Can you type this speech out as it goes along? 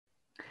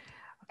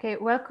Okay,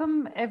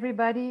 welcome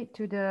everybody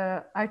to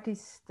the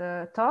artist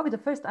talk, the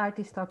first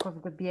artist talk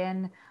of the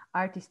Bien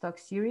Artist Talk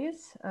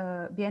series.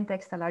 Bien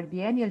Textile Art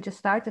Biennial just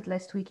started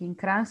last week in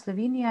Kran,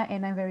 Slovenia,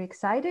 and I'm very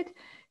excited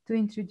to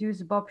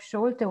introduce Bob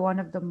Scholte, one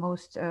of the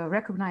most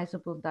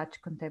recognizable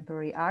Dutch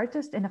contemporary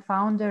artists and a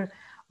founder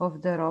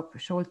of the Rob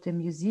Scholte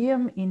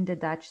Museum in the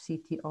Dutch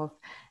city of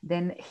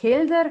Den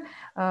Helder.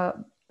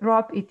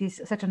 Rob, it is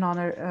such an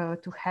honor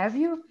to have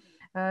you.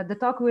 The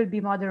talk will be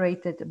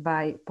moderated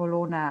by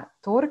Polona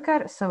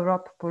Torkar. So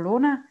Rob,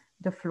 Polona,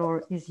 the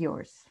floor is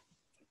yours.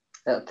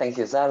 Thank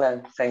you,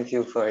 Zala. Thank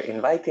you for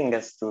inviting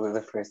us to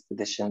the first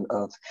edition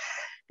of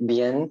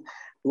Bien,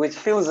 which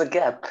fills a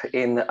gap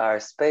in our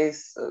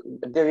space.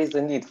 There is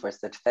a need for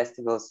such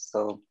festivals,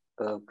 so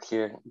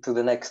here to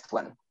the next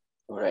one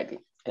already.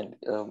 And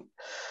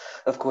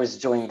of course,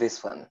 join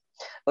this one.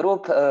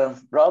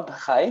 Rob,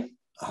 hi.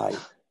 Hi.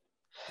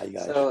 Hi,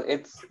 guys. So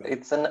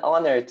it's an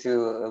honor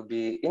to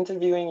be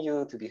interviewing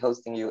you, to be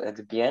hosting you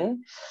at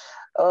Bien.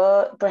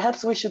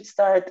 Perhaps we should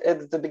start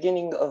at the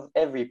beginning of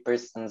every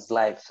person's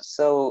life.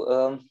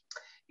 So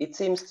it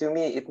seems to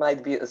me it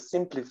might be a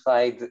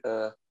simplified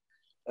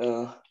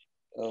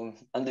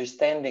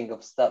understanding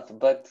of stuff,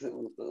 but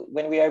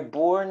when we are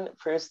born,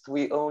 first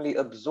we only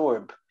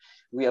absorb.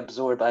 We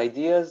absorb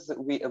ideas,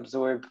 we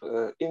absorb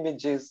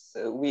images,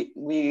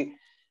 we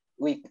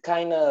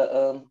kind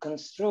of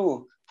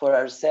construe for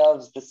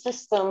ourselves the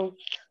system,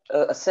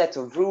 a set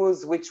of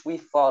rules which we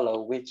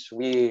follow, which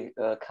we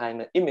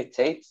kind of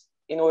imitate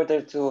in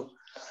order to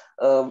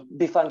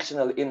be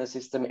functional in a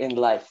system in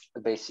life,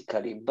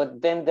 basically. But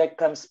then there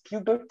comes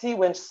puberty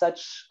when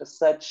such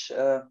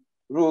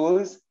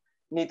rules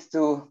need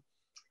to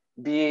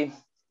be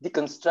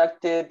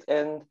deconstructed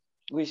and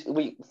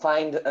we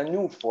find a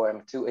new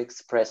form to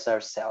express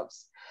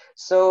ourselves.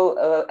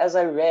 So as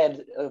I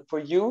read, for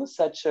you,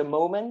 such a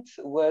moment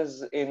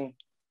was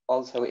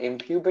also in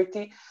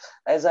puberty.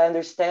 As I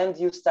understand,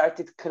 you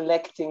started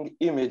collecting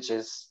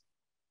images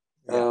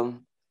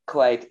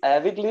quite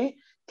avidly.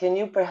 Can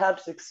you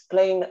perhaps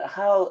explain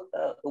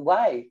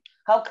why?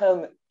 How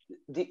come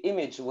the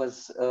image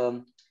was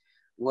the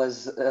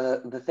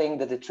thing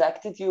that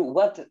attracted you?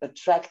 What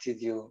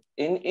attracted you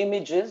in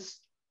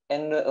images,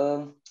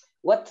 and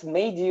what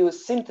made you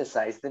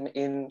synthesize them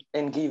and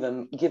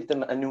give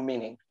them a new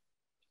meaning?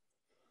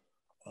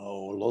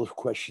 Oh, a lot of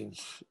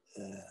questions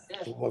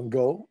in one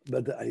go,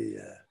 but I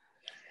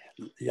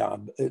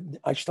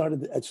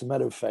started, as a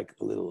matter of fact,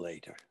 a little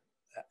later,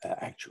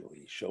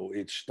 actually. So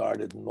it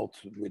started not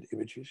with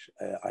images.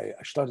 I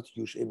started to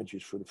use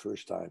images for the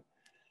first time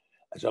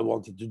as I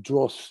wanted to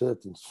draw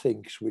certain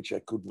things which I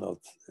could not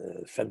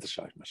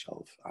fantasize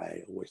myself.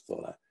 I always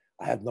thought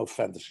I had no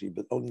fantasy,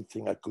 but the only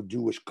thing I could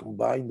do was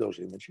combine those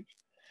images.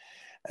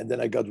 And then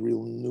I got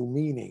real new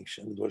meanings,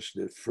 and it was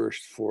the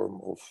first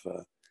form of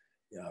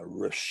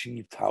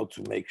received how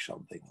to make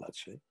something,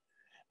 let's say.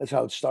 That's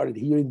how it started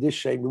here in this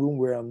same room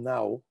where I'm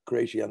now.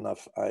 Crazy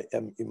enough, I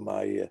am in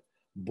my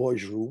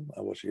boys' room. I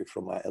was here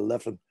from my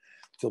 11th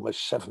till my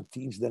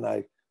 17th. Then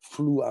I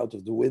flew out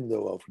of the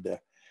window over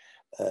there.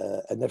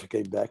 I never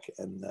came back.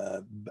 And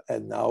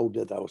now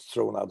that I was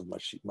thrown out of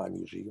my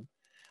museum,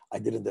 I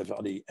didn't have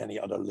any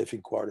other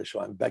living quarters.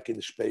 So I'm back in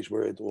the space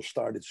where it all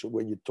started. So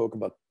when you talk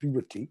about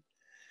puberty,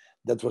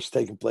 that was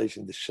taking place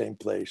in the same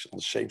place, on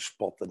the same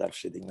spot that I'm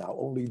sitting now.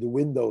 Only the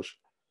windows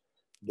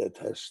that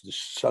has the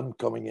sun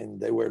coming in,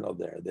 they were not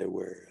there. They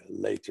were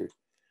later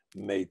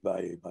made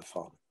by my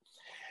father.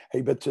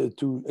 Hey, but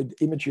to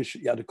images,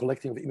 the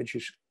collecting of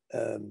images,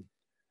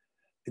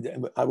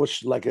 I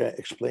was like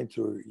explained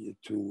to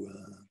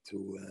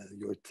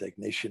your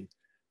technician,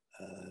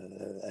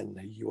 and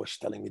he was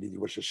telling me that he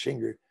was a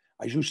singer.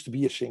 I used to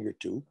be a singer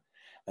too.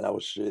 And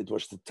it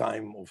was the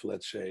time of,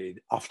 let's say,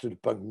 after the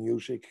punk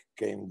music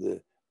came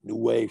the new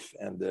wave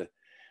and the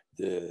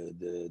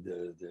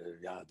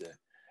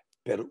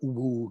Per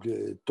Ubu,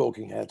 the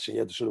Talking Heads, and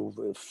you had sort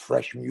of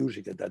fresh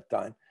music at that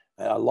time.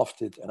 And I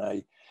loved it,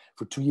 and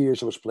for 2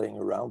 years I was playing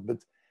around,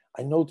 but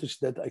I noticed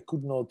that I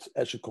could not,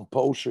 as a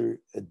composer,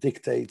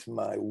 dictate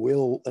my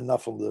will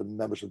enough on the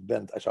members of the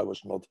band, as I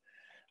was not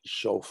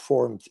so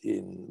formed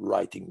in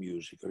writing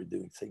music or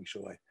doing things.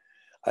 So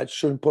at a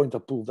certain point, I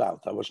pulled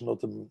out. I was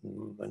not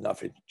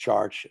enough in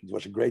charge. It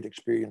was a great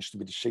experience to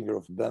be the singer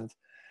of the band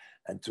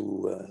and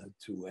to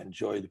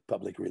enjoy the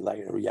public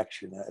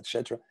reaction,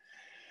 etc.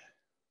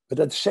 But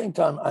at the same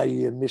time, I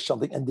missed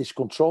something. And this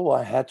control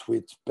I had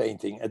with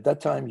painting. At that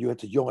time, you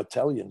had the young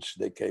Italians.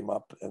 They came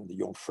up, and the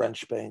young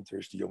French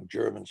painters, the young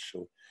Germans.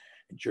 So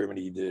in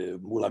Germany, the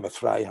Moulin met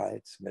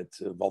Vrijheid, met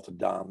Walter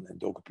Daan and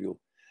Docupil.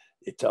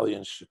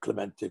 Italians,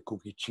 Clemente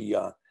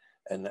Cuciccia,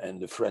 and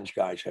the French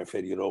guys,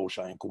 Hervé de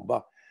Rosa and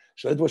Combat.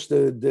 So it was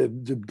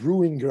the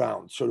brewing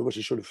ground. So there was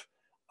a sort of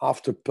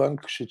after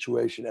punk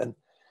situation. And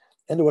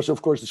there was,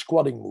 of course, the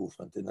squatting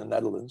movement in the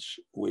Netherlands,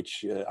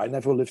 which I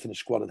never lived in a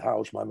squatted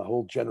house. My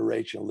whole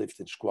generation lived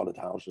in squatted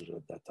houses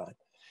at that time.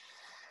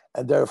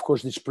 And there, of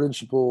course, this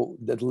principle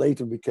that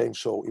later became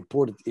so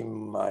important in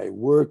my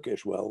work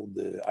as well,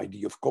 the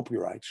idea of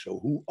copyright. So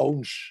who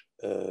owns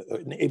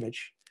an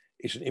image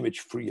is an image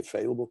free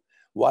available?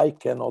 Why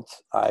cannot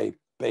I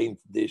paint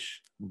this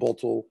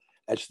bottle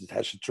as it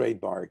has a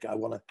trademark?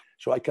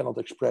 So I cannot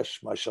express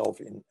myself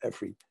in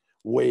every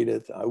way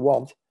that I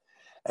want.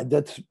 And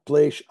that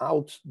plays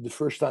out the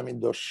first time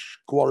in the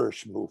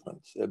squatters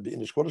movement. In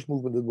the squatters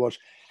movement, it was,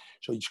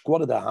 so he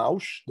squatted a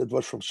house that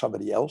was from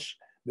somebody else,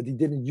 but he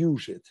didn't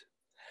use it.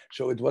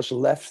 So it was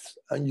left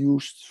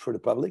unused for the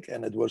public,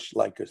 and it was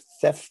like a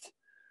theft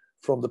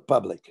from the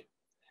public.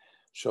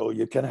 So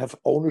you can have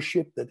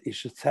ownership that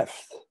is a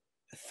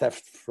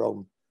theft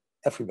from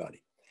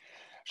everybody.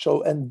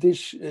 So, and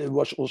this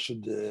was also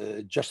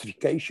the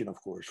justification, of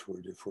course, for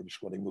the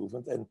squatting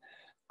movement, and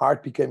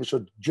art became a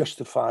sort of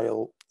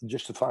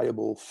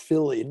justifiable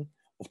fill-in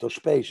of those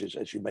spaces,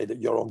 as you made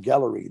your own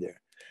gallery there.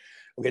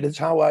 Okay, that's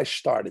how I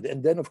started.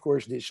 And then, of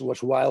course, this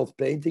was wild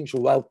painting. So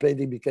wild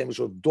painting became a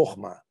sort of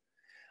dogma.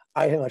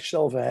 I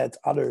myself had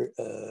other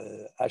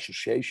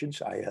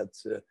associations. I had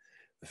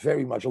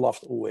very much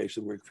loved always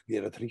the work of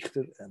Gerhard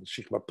Richter and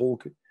Sigmar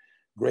Polke,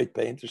 great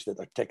painters that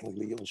are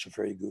technically also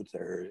very good.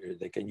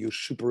 They can use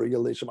super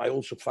realism. I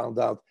also found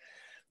out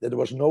that there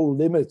was no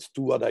limit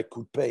to what I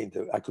could paint.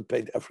 I could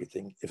paint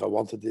everything if I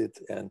wanted it.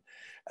 And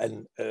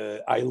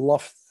I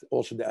loved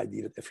also the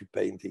idea that every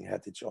painting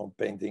had its own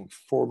painting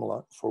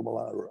formula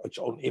or its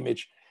own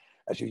image.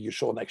 As you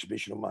saw an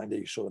exhibition of mine, there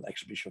you saw an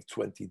exhibition of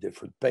 20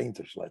 different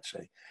painters, let's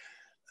say.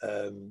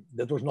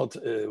 That was not,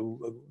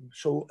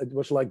 so it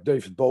was like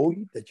David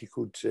Bowie, that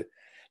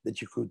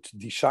you could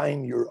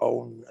design your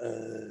own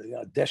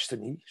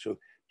destiny. So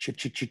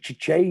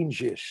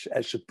changes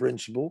as a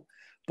principle.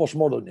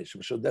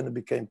 Postmodernism. So then it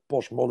became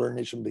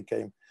postmodernism,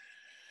 it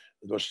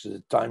was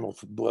the time of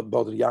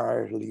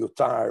Baudrillard,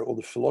 Lyotard, all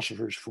the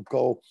philosophers,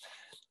 Foucault.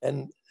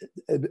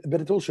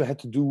 But it also had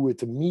to do with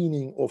the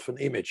meaning of an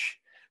image.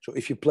 So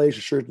if you place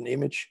a certain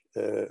image,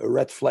 a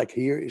red flag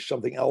here is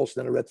something else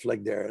than a red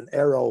flag there. An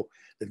arrow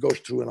that goes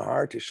through a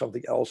heart is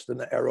something else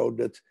than an arrow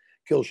that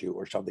kills you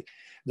or something.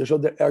 So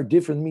there are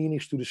different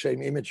meanings to the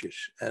same images.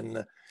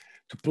 And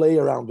to play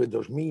around with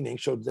those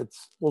meanings, so that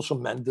also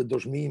meant that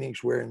those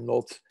meanings were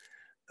not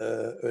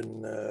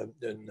an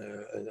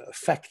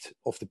effect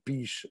of the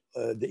piece,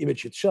 the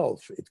image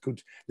itself.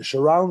 The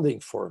surrounding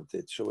formed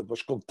it, so it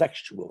was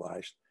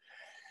contextualized.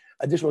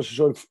 And this was a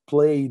sort of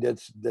play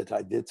that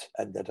I did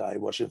and that I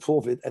was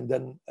involved in. And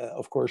then,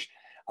 of course,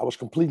 I was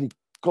completely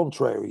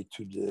contrary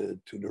to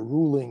the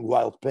ruling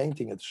wild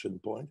painting at a certain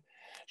point.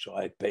 So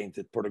I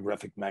painted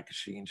pornographic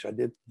magazines. I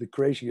did the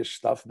craziest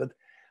stuff,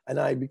 and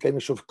I became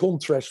a sort of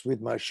contrast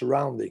with my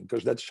surrounding,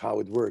 because that's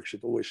how it works.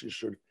 It always is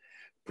sort of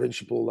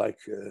principle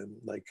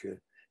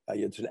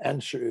it's an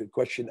answer,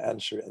 question,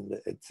 answer, and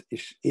it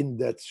is in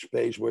that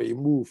space where you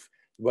move.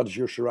 What is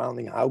your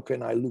surrounding? How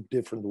can I look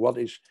different?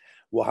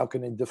 How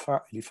can I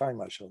define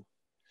myself?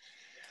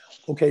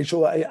 Okay,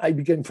 so I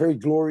became very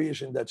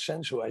glorious in that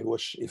sense. So I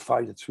was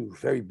invited to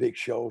very big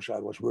shows. I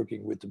was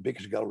working with the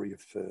biggest gallery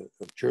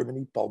of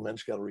Germany, Paul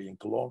Men's Gallery in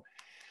Cologne,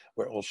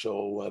 where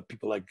also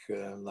people like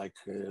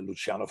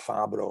Luciano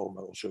Fabro,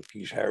 also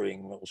Kees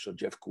Haring, also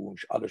Jeff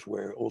Koons, others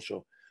were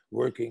also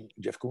working.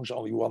 Jeff Koons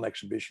only one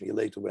exhibition. He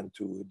later went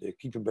to the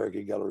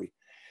Kiepenberger Gallery,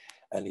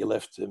 and he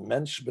left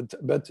Men's.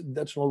 But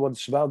that's not what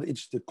it's about.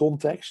 It's the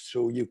context.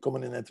 So you come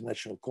in an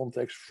international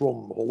context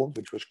from Holland,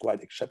 which was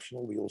quite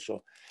exceptional.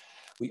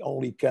 We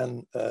only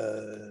can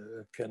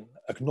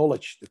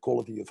acknowledge the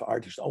quality of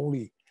artists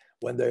only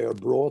when they are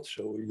abroad.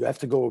 So you have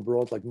to go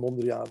abroad, like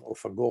Mondrian or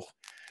Van Gogh,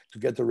 to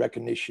get the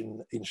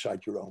recognition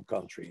inside your own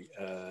country.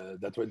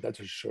 That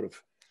is a sort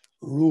of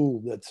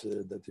rule that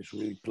is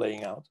really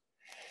playing out.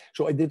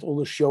 So I did all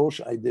the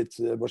shows.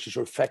 Was a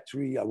sort of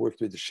factory. I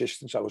worked with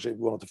assistants. I was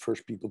one of the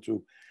first people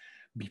to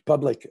be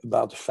public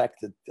about the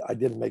fact that I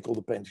didn't make all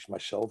the paintings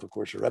myself. Of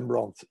course,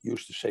 Rembrandt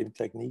used the same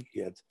technique.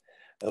 He had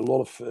a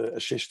lot of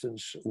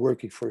assistants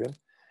working for him.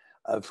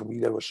 For me,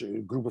 there was a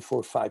group of 4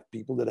 or 5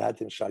 people that I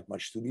had inside my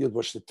studio. It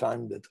was the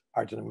time that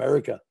Art in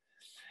America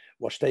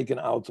was taken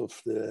out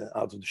of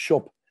the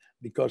shop,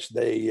 because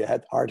they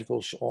had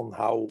articles on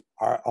how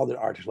other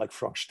artists like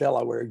Frank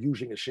Stella were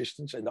using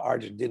assistants, and the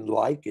artists didn't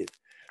like it.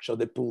 So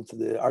they pulled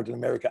the Art in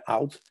America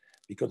out,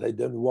 because they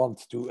didn't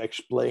want to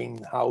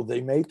explain how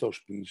they made those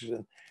pieces.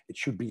 And it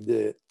should be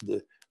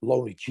the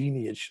lonely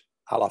genius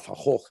a la Van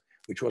Gogh,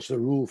 which was the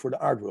rule for the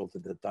art world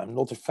at that time,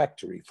 not a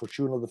factory, for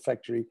sure not a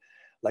factory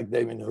like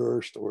Damien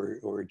Hirst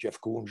or Jeff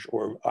Koons,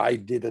 or I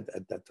did it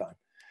at that time.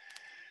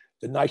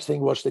 The nice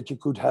thing was that you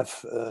could have,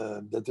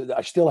 that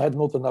I still had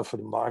not enough for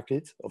the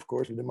market, of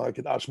course. The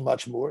market asked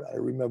much more. I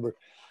remember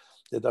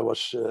that I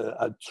was,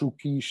 through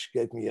Keys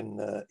gave me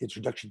an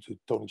introduction to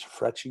Tony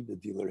Sofrazzi, the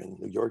dealer in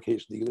New York,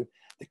 his dealer,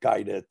 the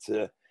guy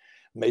that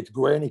made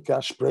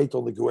Guernica, sprayed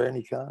on the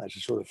Guernica as a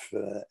sort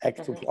of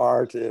act of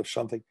art or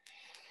something.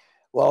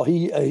 Well,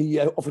 he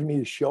offered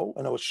me a show,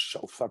 and I was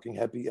so fucking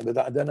happy. And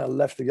then I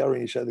left the gallery,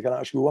 and he said, "Can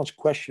I ask you one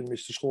question,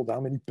 Mr. Scholte? How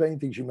many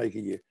paintings you make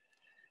a year?"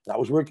 And I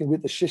was working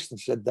with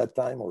assistants at that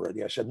time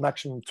already. I said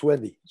maximum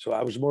 20. So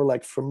I was more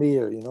like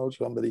Vermeer,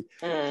 somebody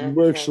who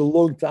works a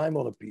long time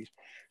on a piece.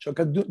 So I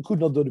could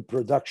not do the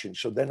production.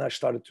 So then I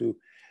started to,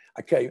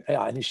 I came,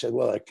 yeah, and he said,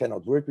 well, I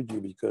cannot work with you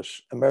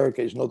because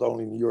America is not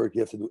only New York.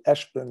 You have to do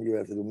Aspen, you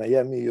have to do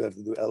Miami, you have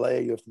to do LA,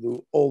 you have to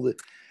do all the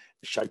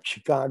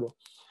Chicago.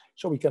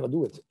 So we cannot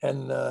do it.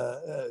 And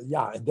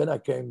yeah, and then I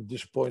came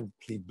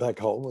disappointedly back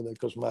home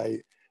because my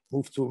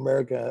move to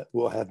America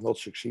had not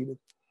succeeded.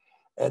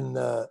 And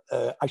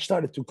I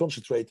started to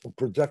concentrate on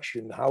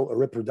production, how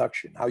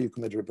you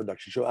commit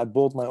reproduction. So I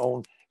bought my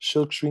own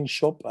silkscreen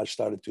shop. I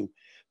started to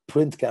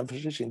print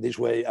canvases. In this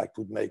way, I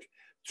could make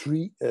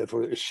 3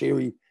 for a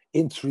series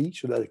in 3,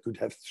 so that I could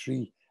have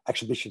 3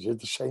 exhibitions at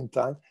the same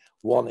time.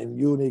 1 in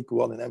Munich,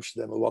 1 in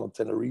Amsterdam, and 1 in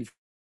Tenerife.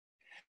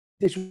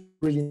 This was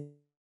really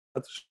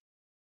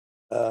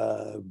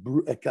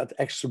I got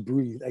extra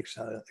breathe,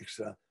 extra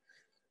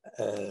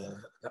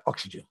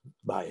oxygen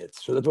by it.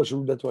 So that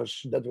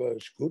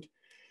was good.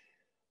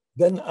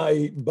 Then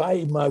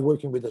by my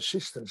working with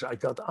assistants, I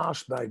got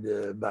asked by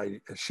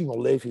Simon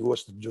Levy, who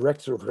was the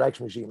director of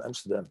Rijksmuseum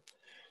Amsterdam,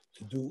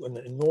 to do an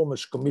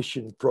enormous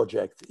commission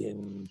project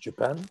in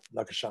Japan,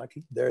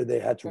 Nagasaki. There they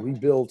had to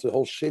rebuild the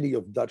whole city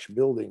of Dutch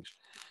buildings.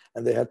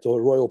 And they had the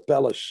royal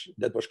palace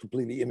that was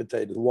completely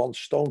imitated. One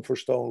stone for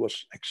stone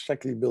was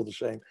exactly built the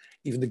same.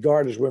 Even the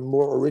gardens were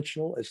more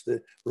original, as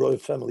the royal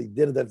family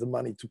didn't have the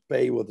money to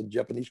pay what the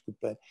Japanese could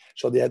pay.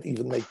 So they had to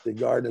even make the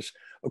gardens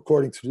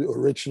according to the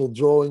original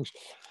drawings.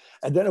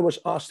 And then I was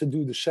asked to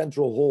do the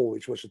central hall,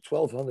 which was a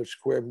 1,200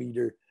 square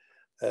meter,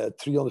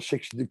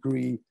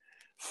 360-degree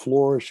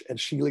floors and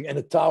ceiling and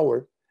a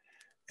tower,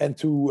 and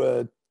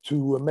to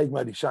make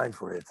my design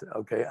for it.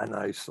 Okay, and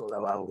I thought,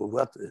 wow,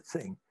 what a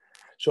thing.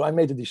 So I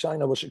made a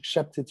design. I was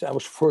accepted. I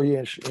was 4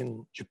 years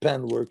in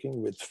Japan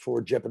working with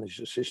 4 Japanese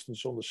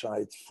assistants on the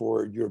side,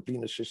 4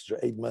 European assistants, or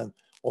 8 men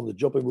on the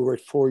job, and we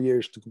worked 4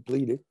 years to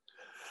complete it.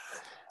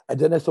 And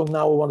then I thought,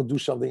 now I want to do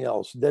something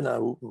else. Then I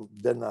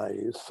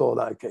thought,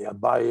 okay, I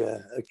buy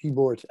a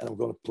keyboard and I'm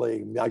going to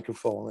play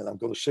microphone, and I'm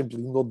going to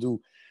simply not do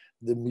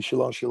the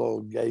Michelangelo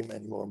game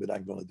anymore, but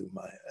I'm going to do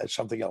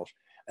something else.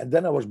 And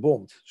then I was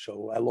bombed,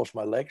 so I lost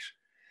my legs.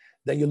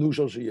 Then you lose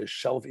also your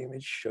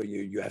self-image, so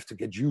you have to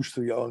get used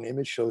to your own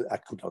image. So I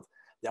could not.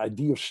 The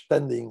idea of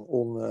standing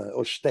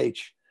on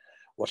stage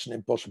was an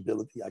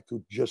impossibility. I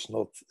could just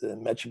not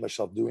imagine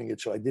myself doing it,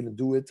 so I didn't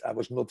do it. I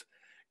was not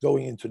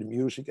going into the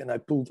music, and I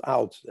pulled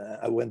out.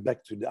 I went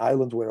back to the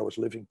island where I was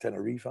living,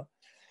 Tenerife,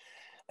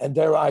 and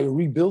there I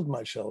rebuilt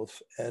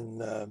myself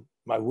and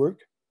my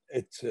work.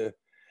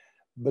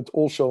 But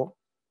also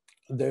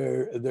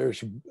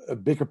there's a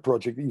bigger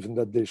project, even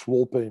that this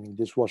wall painting.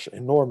 This was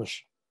enormous.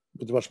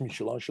 It was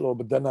Michelangelo,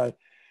 but then I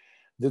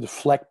did a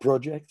flag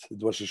project.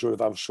 It was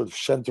I was sort of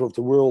center of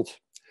the world,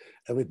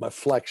 and with my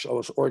flags, I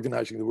was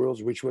organizing the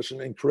world, which was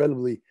an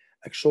incredibly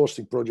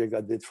exhausting project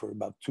I did for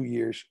about 2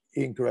 years.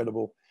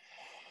 Incredible.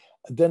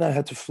 And then I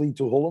had to flee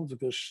to Holland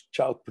because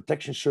Child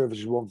Protection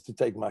Services wanted to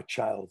take my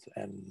child,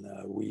 and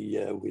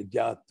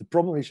the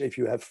problem is if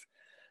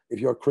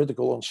you're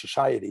critical on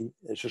society,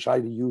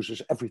 society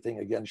uses everything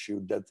against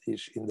you that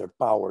is in their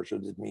power. So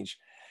that means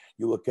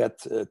you will get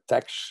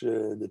tax.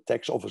 The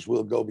tax office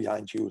will go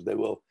behind you. They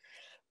will,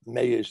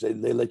 mayors,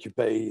 they let you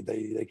pay.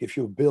 They give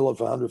you a bill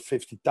of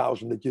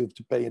 150,000 that you have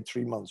to pay in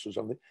 3 months or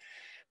something.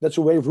 That's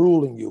a way of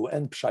ruling you,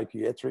 and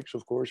psychiatrics,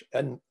 of course,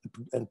 and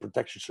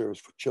protection service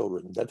for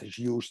children. That is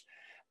used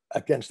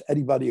against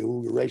anybody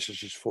who raises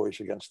his voice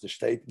against the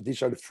state.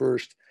 These are the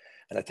first,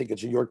 and I think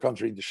it's in your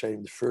country the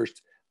same, the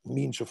first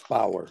means of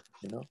power,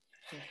 you know.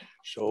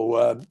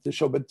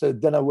 But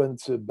then I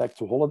went back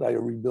to Holland. I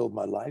rebuilt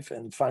my life,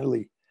 and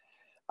finally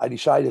I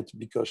decided,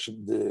 because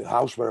the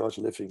house where I was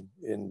living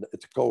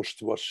at the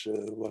coast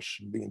was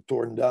being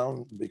torn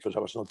down because I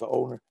was not the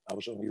owner. I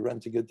was only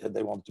renting it, and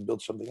they wanted to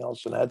build something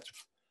else, and I had to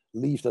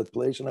leave that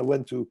place. And I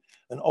went to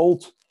an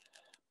old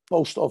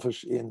post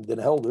office in Den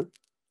Helder,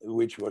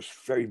 which was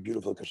very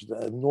beautiful because it's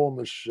an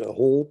enormous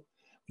hall,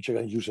 which I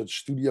can use as a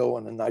studio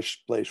and a nice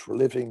place for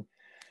living.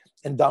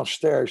 And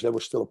downstairs there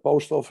was still a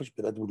post office,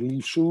 but that would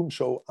leave soon.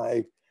 So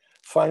I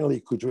finally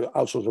could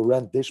also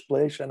rent this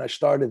place, and I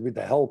started with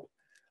the help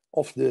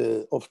of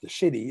the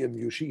city, a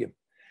museum.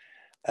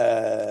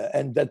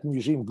 And that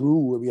museum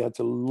grew. We had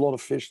a lot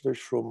of visitors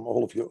from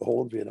all of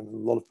Holland. We had a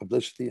lot of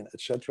publicity, and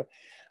etc.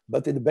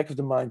 But in the back of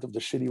the mind of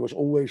the city was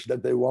always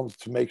that they wanted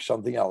to make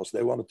something else.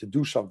 They wanted to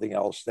do something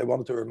else. They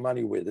wanted to earn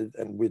money with it.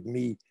 And with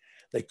me,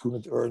 they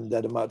couldn't earn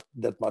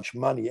that much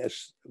money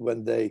as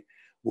when they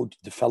would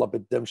develop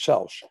it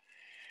themselves.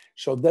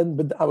 So then,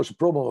 but I was a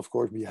problem, of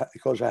course,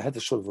 because I had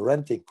a sort of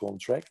renting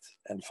contract.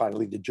 And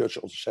finally, the judge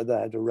also said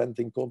I had a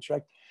renting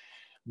contract.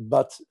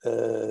 But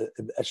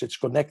as it's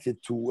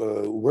connected to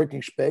a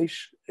working space,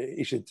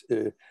 is it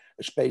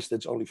a space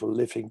that's only for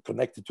living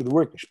connected to the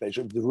working space?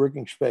 If the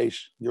working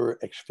space, you're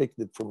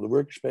evicted from the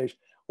working space,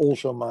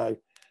 also my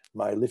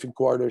living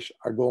quarters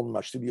are gone,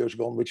 my studio is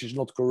gone, which is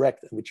not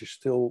correct and which is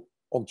still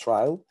on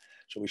trial.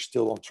 So we're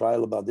still on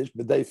trial about this,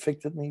 but they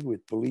evicted me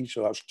with police,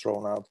 so I was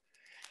thrown out.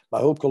 My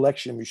whole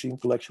collection, museum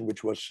collection,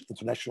 which was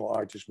international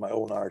artists, my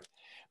own art,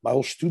 my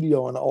whole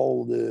studio and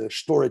all the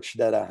storage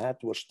that I had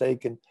was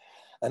taken.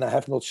 And I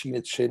have not seen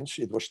it since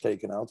it was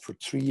taken out. For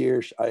 3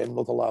 years, I am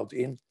not allowed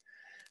in.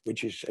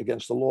 which is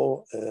against the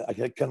law. I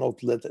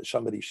cannot let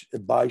somebody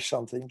buy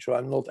something, so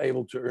I'm not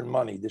able to earn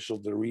money. This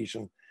was the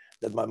reason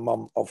that my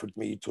mom offered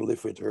me to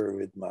live with her,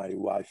 with my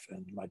wife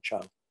and my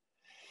child.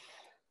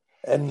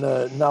 And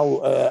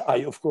now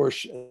I, of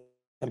course,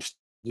 am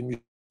the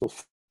musical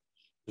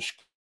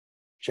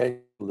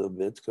change a little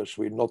bit, because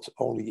we're not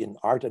only in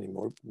art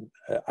anymore.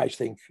 I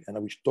think,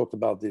 and we talked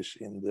about this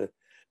in the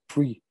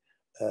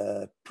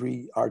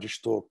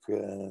pre-artist talk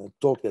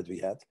that we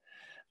had,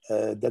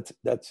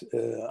 that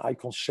I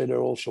consider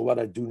also what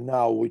I do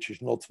now, which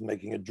is not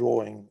making a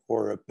drawing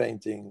or a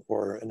painting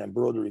or an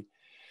embroidery,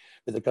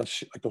 but I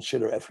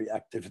consider every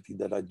activity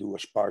that I do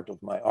as part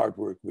of my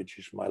artwork, which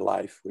is my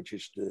life, which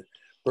is the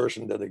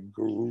person that I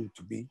grew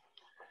to be.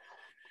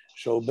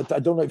 So, but I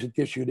don't know if it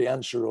gives you the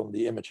answer on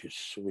the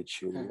images,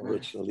 which you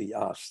originally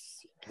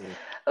asked.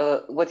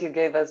 What you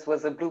gave us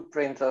was a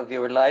blueprint of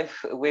your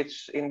life,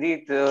 which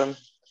indeed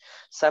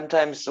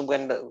sometimes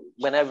when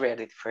I read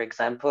it, for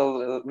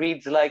example,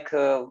 reads like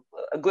a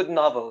good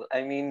novel.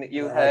 I mean,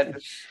 you had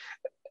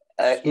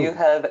you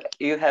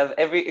have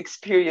every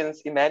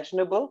experience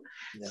imaginable.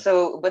 Yeah.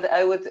 So, but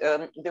I would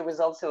there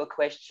was also a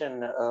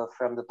question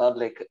from the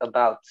public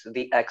about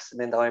the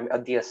accident or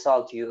the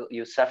assault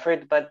you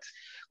suffered, but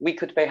we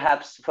could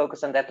perhaps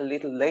focus on that a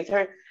little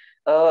later.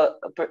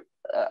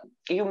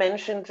 You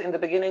mentioned in the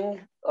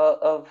beginning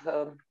of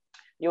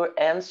your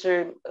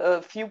answer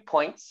a few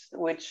points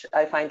which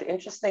I find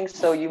interesting.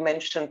 So you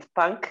mentioned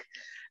punk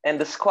and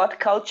the squat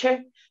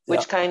culture,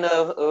 which kind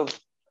of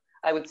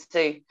I would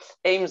say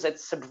aims at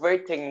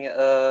subverting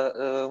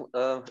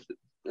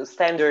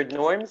standard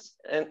norms.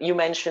 And you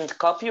mentioned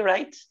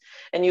copyright,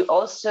 and you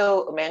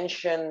also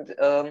mentioned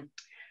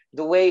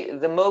the way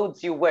the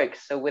modes you work,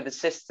 so with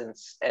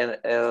assistants and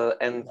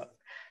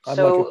I'm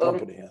so like a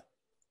company,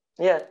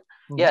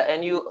 yeah,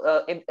 and you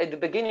at the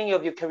beginning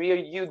of your career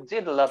you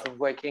did a lot of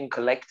work in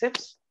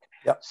collectives.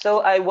 Yeah. So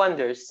I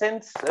wonder,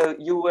 since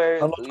you were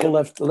I'm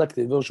not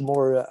collective. It was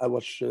more. I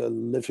was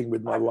living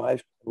with my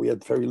wife. We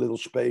had very little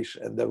space,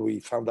 and then we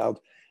found out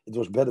it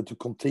was better to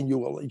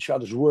continue all each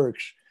other's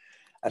works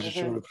as a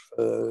sort of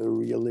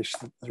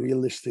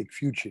realistic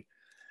future.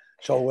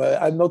 So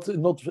I'm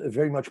not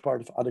very much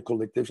part of other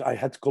collectives. I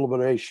had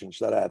collaborations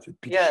that I had with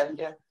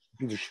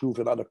Peter Schroef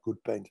and other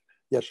good painters.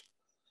 Yes.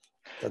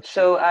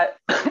 So I,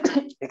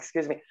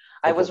 excuse me,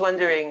 I was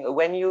wondering,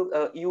 when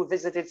you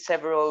visited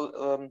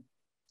several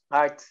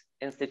art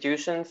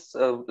institutions,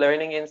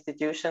 learning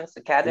institutions,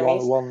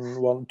 academies.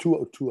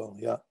 Two,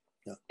 yeah.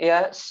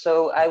 Yeah,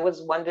 so I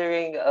was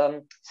wondering,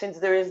 since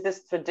there is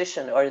this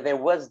tradition, or there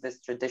was this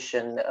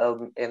tradition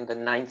in the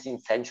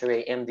 19th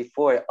century and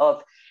before,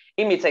 of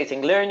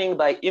imitating, learning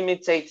by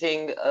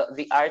imitating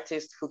the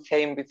artists who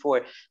came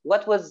before.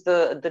 What was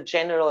the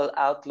general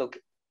outlook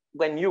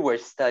when you were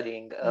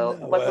studying?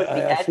 What was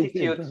the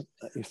attitude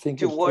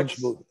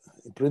towards?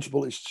 In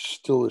principle, it's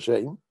still the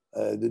same.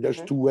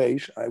 There's two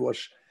ways.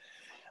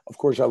 Of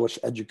course, I was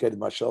educated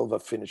myself. I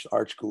finished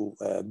art school,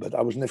 but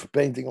I was never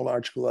painting on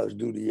art school. I was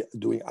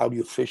doing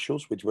audio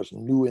visuals, which was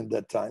new in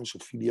that time, so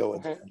video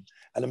and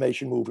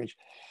animation movies.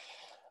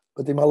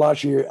 But in my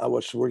last year, I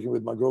was working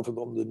with my girlfriend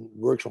on the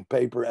works on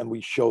paper, and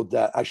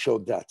I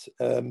showed that.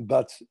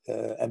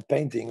 And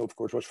painting, of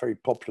course, was very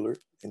popular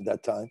in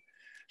that time.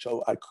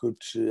 So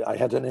I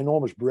had an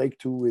enormous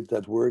breakthrough with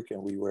that work,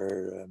 and we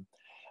were.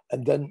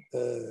 And then,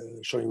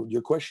 sorry,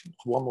 your question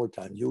one more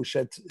time. You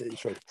said,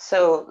 sorry.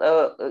 So,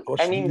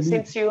 I mean,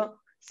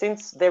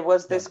 since there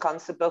was this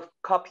concept of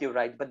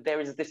copyright, but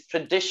there is this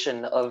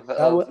tradition of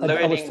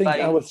learning by.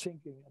 I was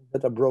thinking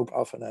that I broke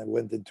off and I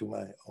went into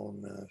my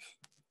own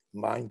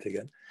mind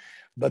again.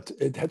 But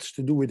it has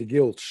to do with the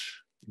guilds,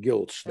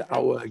 the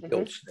our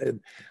guilds.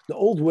 And the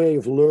old way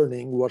of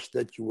learning was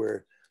that you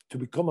were to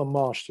become a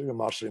master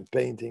in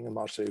painting, a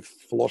master in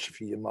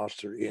philosophy, a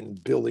master in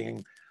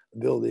building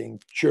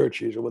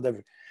churches or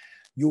whatever.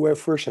 You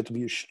first had to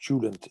be a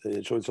student.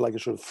 So it's like a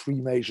sort of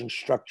Freemason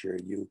structure.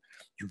 You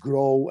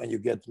grow and you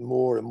get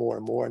more and more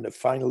and more. And then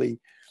finally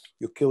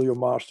you kill your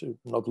master,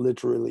 not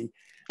literally.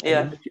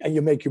 And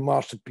you make your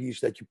masterpiece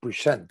that you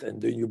present.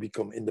 And then you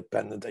become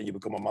independent and you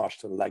become a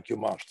master like your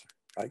master,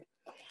 right?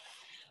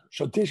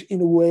 So this, in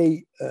a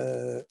way,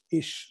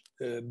 is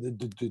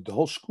the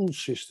whole school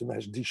system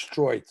has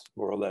destroyed,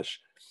 more or less,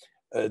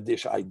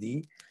 this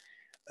idea.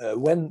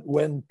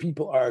 When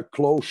people are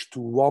close to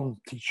one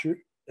teacher,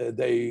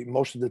 they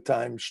most of the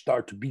time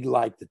start to be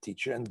like the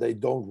teacher, and they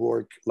don't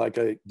work like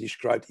I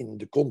described in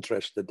the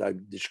contrast that I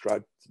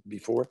described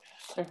before,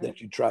 that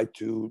you try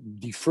to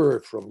defer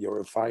from your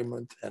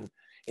environment, and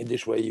in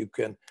this way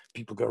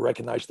people can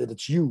recognize that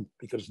it's you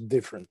because it's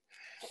different.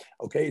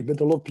 Okay, but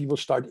a lot of people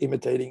start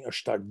imitating or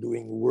start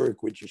doing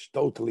work which is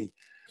totally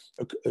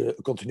a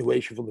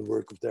continuation from the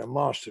work of their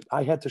master.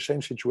 I had the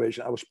same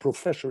situation. I was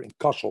professor in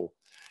Kassel.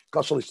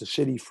 Kassel is the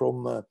city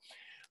from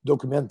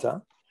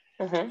Documenta.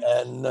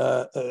 And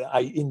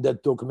in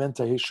that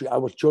Documenta history, I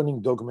was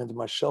joining Documenta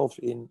myself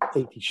in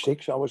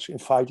 86. I was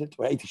invited,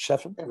 or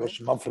 87. It was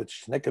Manfred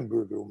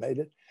Schneckenburger who made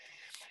it.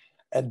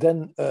 And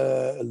then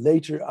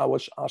later I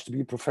was asked to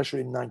be a professor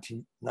in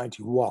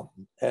 1991.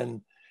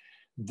 And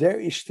there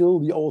is still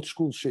the old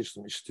school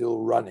system is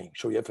still running.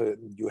 So you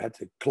had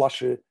the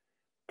klasse,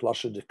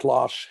 the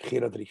class,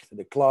 Gerard Richter,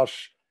 the class,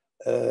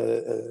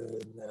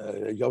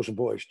 Joseph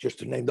Beuys, just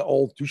to name the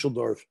old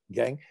Düsseldorf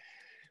gang.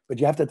 But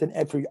you have that in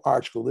every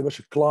art school. There was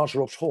a class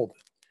Rob Scholte,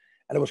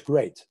 and it was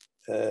great.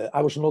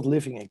 I was not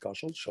living in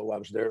Kassel, so I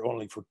was there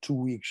only for 2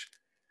 weeks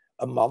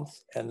a month,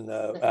 and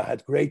I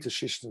had great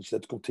assistants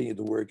that continued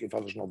to work if I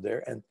was not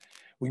there. And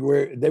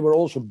they were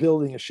also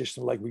building a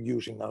system like we're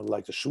using now,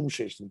 like the Zoom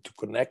system, to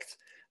connect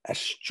as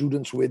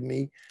students with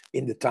me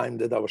in the time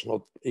that I was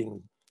not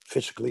in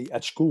physically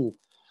at school.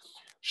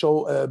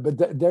 So, but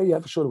there you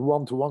have a sort of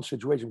one-to-one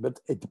situation, but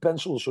it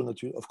depends also,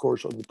 of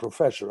course, on the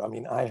professor. I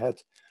mean, I had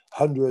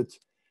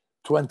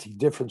 120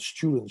 different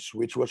students,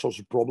 which was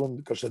also a problem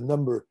because the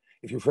number,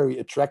 if you're very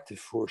attractive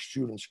for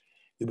students,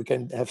 you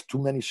have too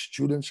many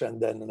students,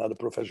 and then another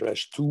professor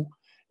has 2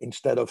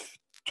 instead of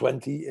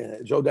 20.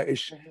 So there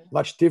is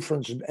much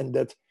difference, and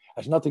that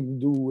has nothing to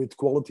do with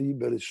quality,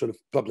 but it's sort of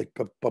public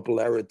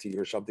popularity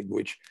or something,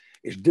 which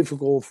is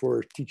difficult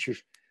for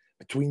teachers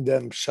between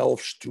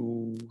themselves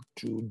to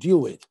deal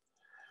with.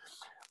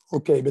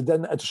 Okay, but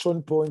then at a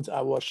certain point,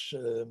 I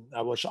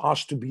was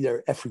asked to be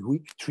there every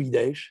week, 3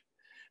 days,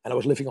 and I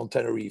was living on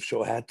Tenerife,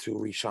 so I had to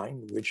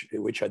resign,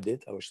 which I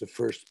did. I was the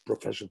first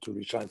professor to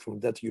resign from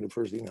that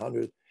university in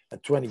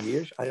 120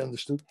 years, I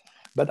understood.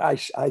 But I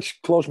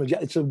closed my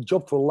job. It's a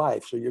job for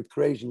life, so you're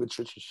crazy with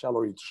such a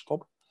salary to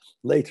stop.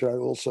 Later, I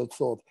also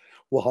thought,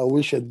 well, I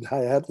wish I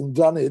hadn't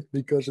done it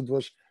because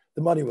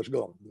the money was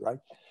gone, right?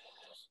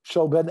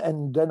 So, but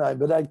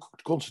I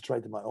could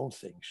concentrate on my own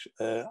things.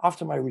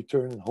 After my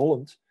return in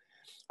Holland,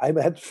 I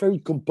had very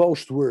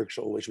composed works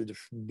always with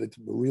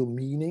real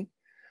meaning,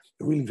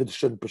 really with a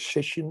certain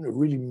precision,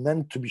 really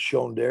meant to be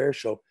shown there.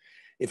 So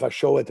if I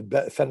show at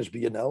the Venice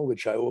Biennial,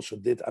 which I also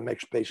did, I make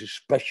spaces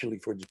especially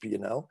for the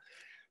Biennial.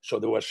 So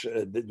it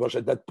was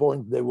at that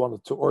point they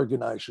wanted to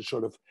organize a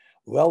sort of,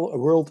 a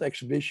world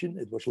exhibition.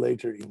 It was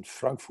later in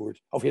Frankfurt,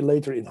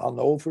 later in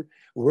Hanover,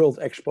 World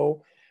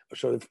Expo,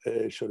 sort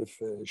of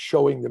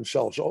showing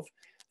themselves off.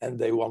 And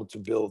they wanted to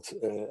build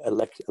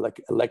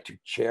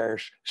electric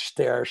chairs,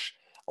 stairs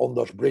on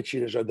those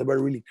bridges. So they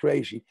were really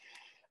crazy.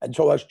 And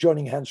so I was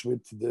joining hands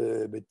with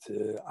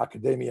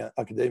Academia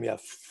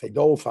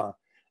Fedova,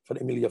 van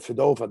Emilia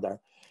Fedova there.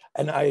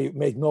 And I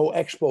made no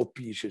expo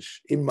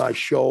pieces in my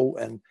show,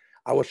 and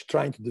I was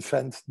trying to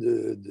defend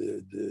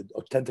the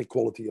authentic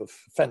quality of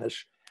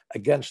Venice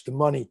against the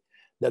money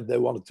that they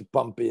wanted to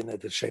pump in,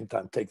 at the same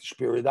time take the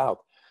spirit out.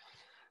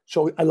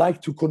 So I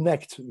like to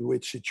connect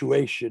with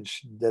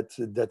situations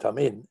that I'm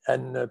in,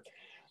 and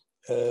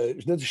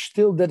that is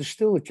still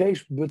the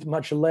case, but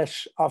much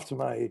less after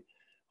my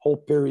whole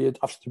period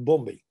after the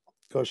bombing.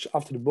 Because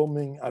after the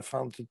bombing, I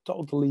found a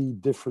totally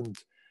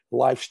different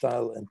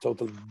lifestyle and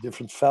totally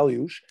different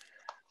values.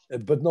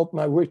 But not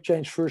my work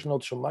changed first,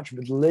 not so much,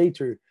 but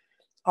later,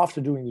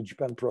 after doing the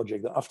Japan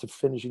project, after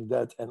finishing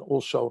that, and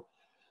also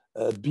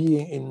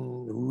being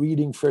in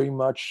reading very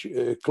much,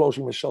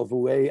 closing myself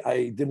away.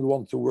 I didn't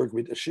want to work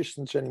with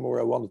assistants anymore.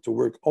 I wanted to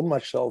work on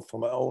myself for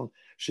my own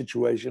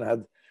situation. I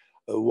had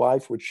a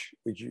wife, which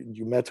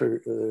you met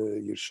her,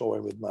 you saw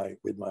her with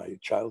my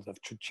child. I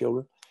have 2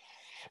 children.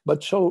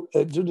 But so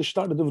the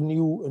start of a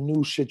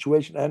new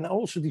situation. And I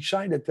also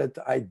decided that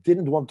I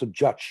didn't want to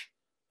judge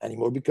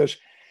anymore, because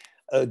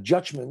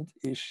judgment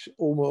is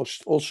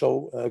almost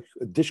also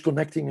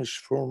disconnecting us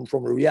from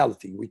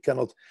reality. We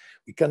cannot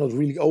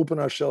really open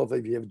ourselves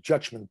if we have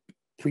judgment,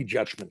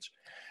 prejudgments.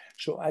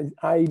 So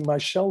I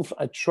myself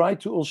try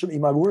to also,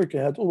 in my work,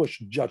 I had always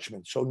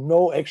judgment. So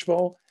no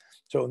expo,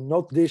 so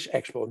not this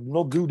expo,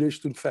 not do this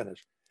to Venice.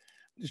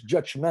 It's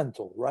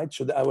judgmental, right?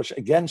 So I was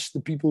against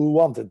the people who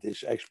wanted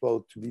this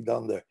expo to be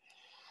done there.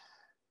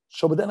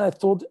 So, but then I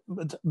thought,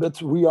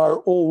 but we are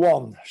all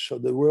one. So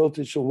the world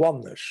is a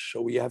oneness.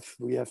 So we have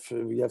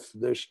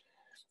this.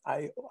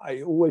 I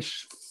always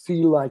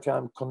feel like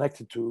I'm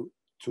connected to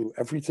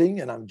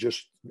everything, and I'm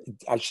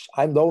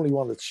the only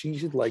one that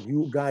sees it. Like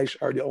you guys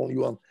are the only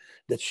one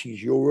that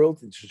sees your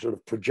world. It's a sort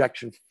of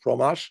projection from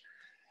us.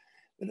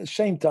 At the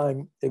same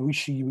time, we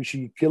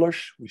see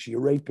killers, we see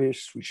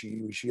rapists, we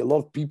see a lot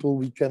of people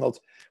we cannot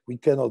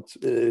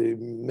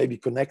maybe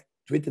connect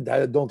with it.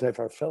 That don't have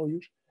our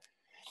values.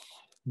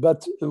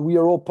 But we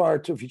are all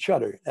part of each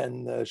other,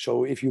 and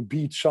so if you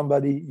beat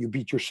somebody, you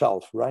beat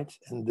yourself, right?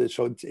 And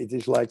so it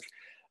is like,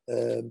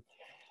 and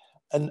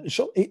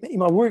so in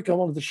my work, I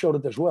wanted to show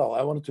that as well.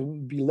 I wanted to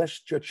be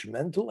less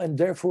judgmental, and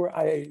therefore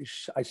I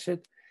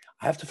said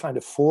I have to find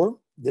a form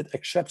that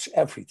accepts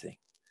everything.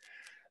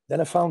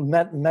 Then I found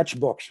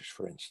matchboxes,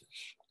 for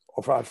instance,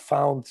 or I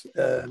found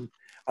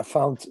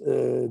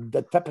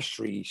the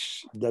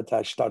tapestries that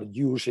I started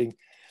using.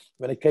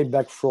 When I came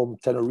back from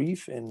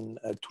Tenerife in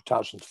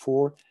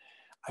 2004,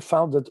 I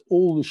found that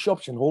all the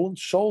shops in Holland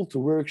sold the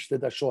works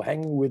that I saw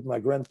hanging with my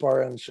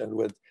grandparents and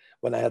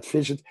when I had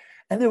visited.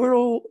 And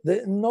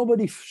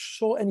nobody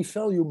saw any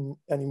value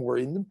anymore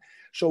in them.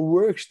 So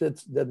works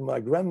that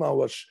my grandma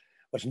was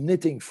was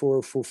knitting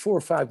for 4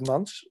 or 5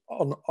 months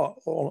on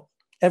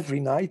every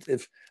night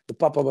if the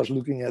papa was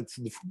looking at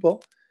the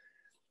football,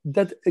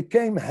 that it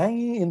came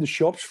hanging in the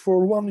shops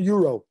for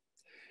 €1.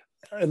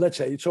 Let's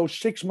say, so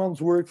 6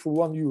 months work for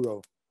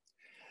 €1.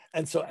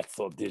 And so I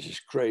thought, this is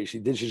crazy.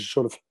 This is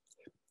sort of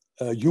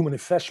human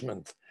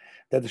investment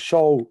that is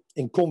so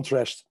in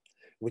contrast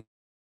with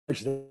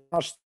the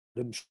past.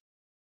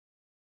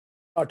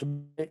 Start to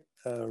make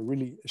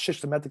really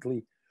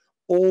systematically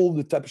all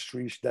the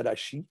tapestries that I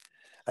see.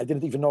 I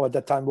didn't even know at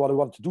that time what I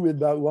wanted to do with them,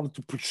 but I wanted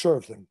to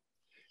preserve them,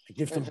 to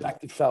give them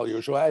back the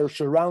value. So I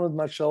surrounded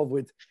myself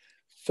with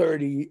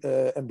 30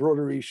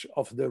 embroideries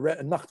of the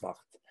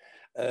Nachtwacht,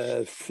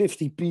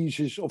 50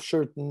 pieces of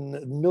certain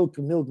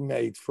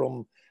milkmaid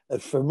from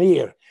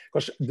Vermeer,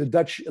 because the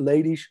Dutch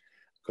ladies,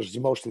 because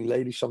it's mostly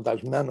ladies,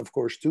 sometimes men, of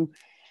course, too,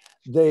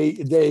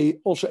 they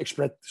also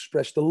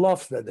express the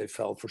love that they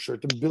felt for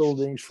certain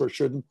buildings, for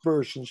certain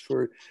persons,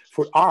 for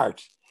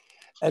art.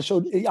 And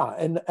so, yeah,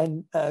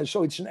 and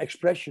so it's an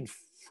expression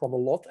from a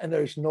lot, and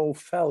there is no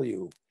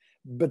value,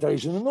 but there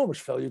is an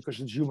enormous value because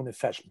it's human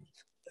investment,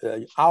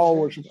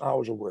 hours and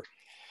hours of work.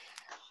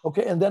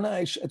 Okay, and then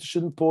I, at a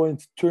certain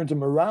point, turned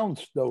them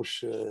around,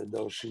 those and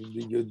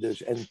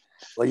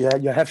well,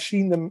 you have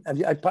seen them,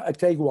 and I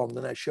take one,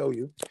 and I show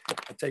you.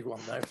 I take one,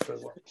 and I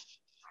have one.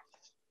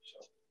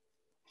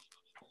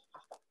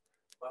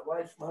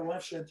 My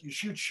wife said you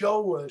should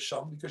show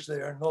some because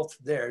they are not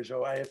there.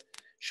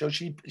 So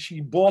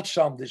she bought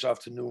some this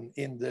afternoon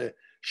in the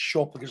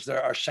shop because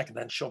there are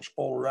secondhand shops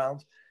all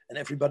around and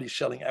everybody's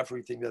selling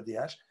everything that he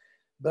has.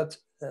 But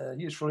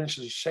here's, for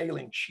instance, a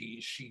sailing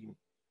scene.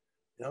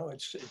 You know,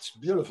 it's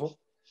beautiful,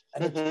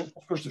 and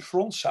of course the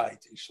front side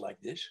is like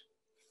this.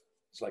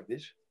 It's like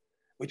this,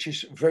 which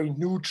is very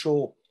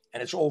neutral,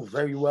 and it's all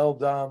very well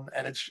done,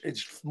 and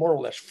it's more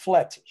or less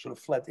flat, sort of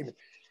flat image.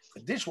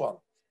 But this one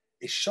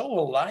is so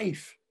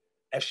alive,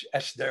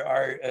 as there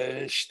are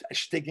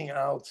sticking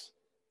out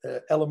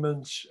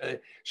elements.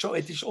 So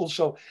it is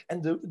also,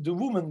 and the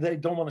woman, they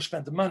don't want to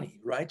spend the money,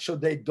 right? So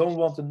they don't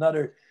want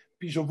another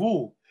piece of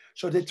wool.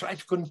 So they try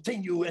to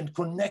continue and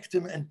connect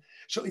them. And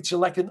so it's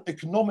like an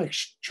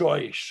economics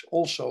choice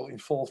also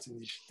involved in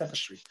this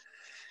tapestry.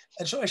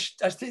 And so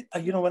I think,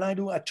 you know, when I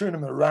do, I turn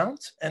them around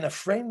and I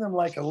frame them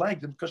like I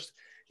like them because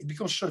it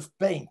becomes sort of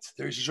paint.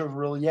 There is a sort of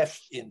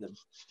relief in them.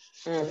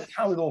 So that's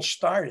how it all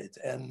started.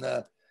 And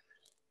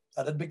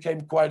that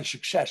became quite a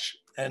success.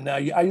 And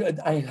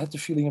I had the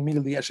feeling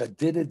immediately as I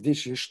did it, this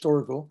is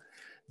historical.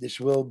 This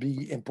will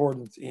be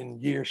important in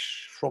years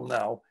from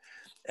now.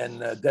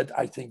 And that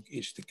I think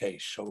is the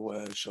case.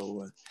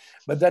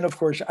 But then of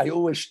course I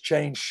always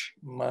change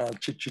my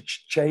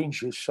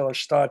changes. So I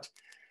start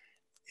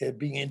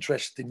being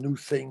interested in new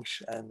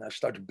things, and I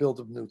start to build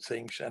up new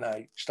things, and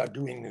I start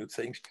doing new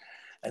things.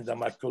 And then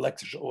my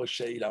collectors always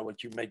say, you know,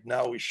 what you make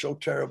now is so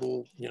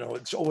terrible. You know,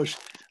 it's always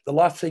the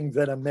last thing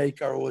that I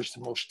make are always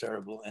the most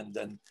terrible. And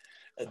then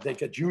they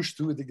get used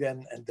to it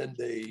again, and then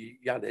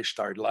they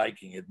start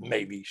liking it.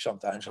 Maybe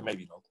sometimes, or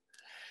maybe not.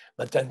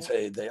 But then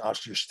they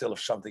ask you still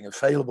if something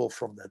available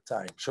from that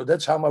time. So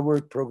that's how my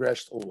work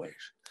progressed always.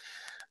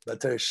 But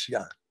there's,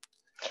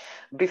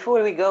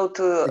 Before we go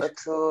to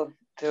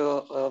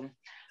the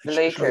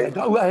later.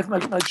 I have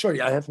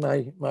I have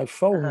my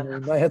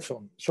phone, my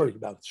headphone. Sorry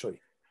about it.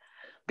 Sorry.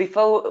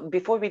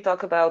 Before we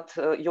talk about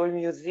your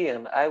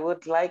museum, I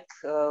would like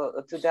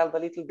to delve a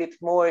little bit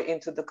more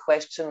into the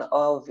question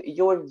of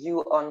your view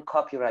on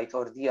copyright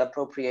or the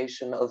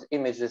appropriation of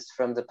images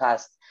from the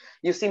past.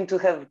 You seem to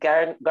have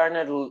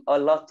garnered a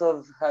lot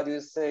of, how do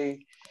you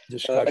say,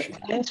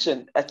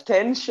 discussion,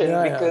 attention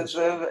because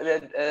of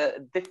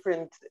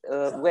different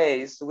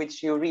ways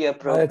which you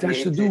reappropriate. It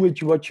has to do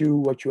with what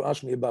you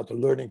asked me about the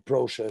learning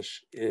process,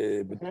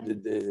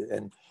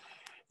 and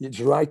it's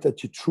right that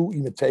through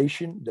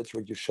imitation, that's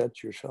what you said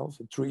yourself,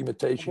 through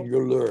imitation you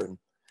learn.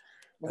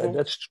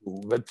 That's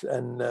true. But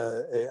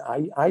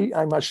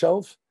I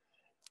myself,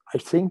 I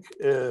think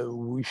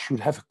we should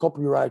have a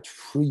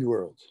copyright-free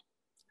world.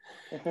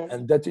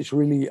 And that is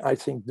really, I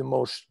think, the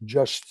most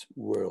just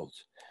world.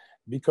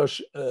 Because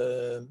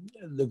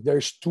look,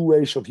 there's two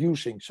ways of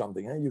using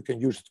something. You can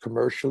use it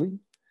commercially,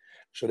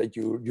 so that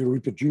you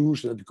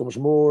reproduce and it becomes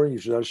more, you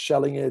start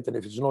selling it. And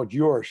if it's not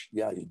yours,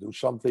 you do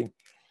something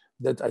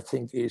that I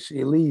think is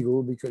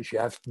illegal, because you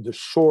have the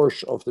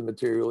source of the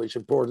material is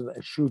important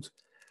and should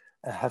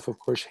have, of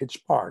course, its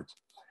part.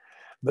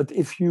 But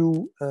if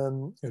you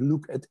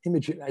look at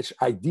images as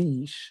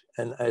IDs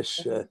and as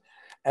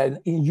and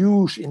in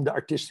use in the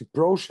artistic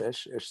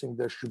process, I think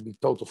there should be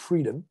total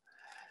freedom,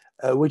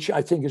 which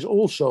I think is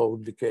also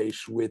the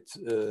case with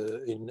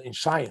in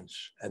science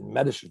and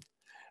medicine.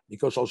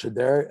 Because also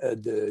there,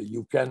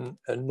 you can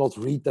not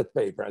read that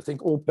paper. I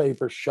think all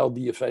papers shall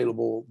be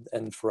available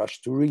and for us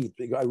to read.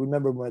 I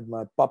remember with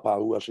my papa,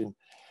 who was in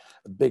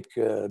a big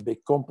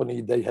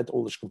company, they had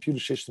all these computer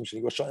systems, and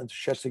he was so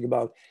enthusiastic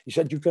about. He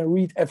said, you can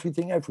read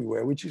everything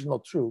everywhere, which is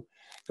not true,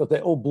 because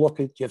they all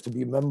block it. You have to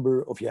be a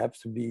member, or you have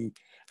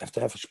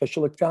to have a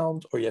special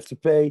account, or you have to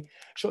pay.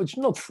 So it's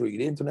not free.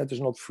 The internet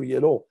is not free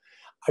at all.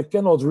 I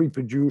cannot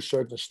reproduce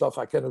certain stuff.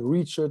 I cannot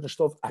read certain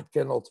stuff. I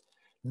cannot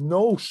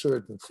know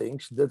certain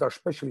things that are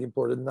especially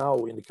important now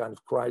in the kind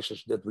of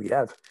crisis that we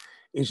have.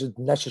 Is it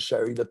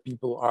necessary that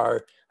people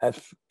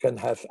can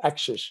have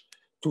access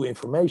to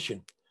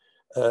information,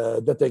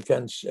 that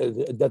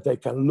they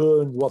can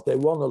learn what they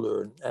want to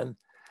learn? And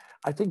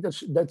I think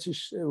that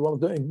is one of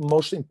the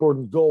most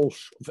important goals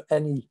of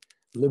any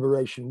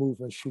liberation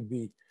movement should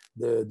be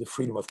the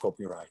freedom of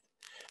copyright.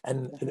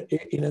 And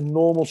in a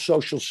normal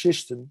social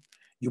system,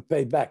 you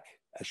pay back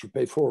as you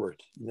pay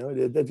forward. You know,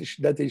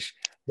 that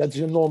is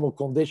in normal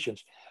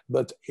conditions.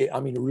 But I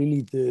mean,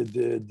 really,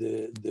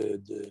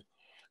 the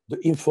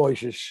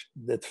invoices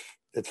that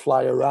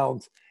fly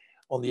around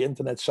on the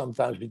internet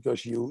sometimes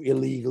because you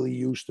illegally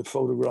used the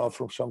photograph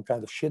from some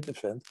kind of shit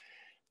event,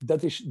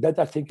 that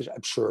I think is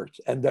absurd.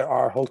 And there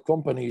are whole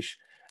companies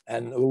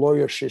and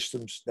lawyer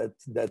systems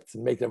that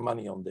make their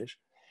money on this.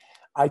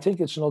 I think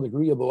it's not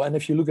agreeable. And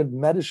if you look at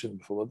medicine,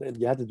 before,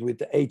 you had it with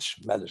the AIDS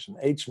medicine.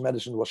 AIDS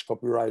medicine was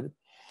copyrighted.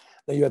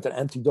 Then you had the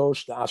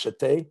antidote, the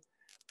AZT.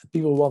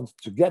 People wanted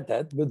to get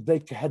that, but they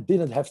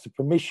didn't have the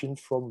permission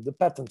from the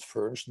patent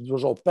firms. It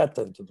was all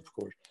patented, of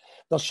course.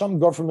 Now, some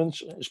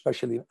governments,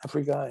 especially in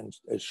Africa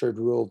and third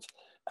world,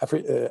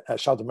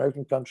 South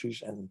American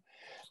countries, and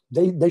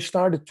they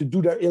started to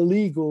do their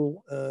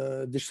illegal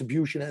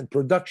distribution and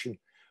production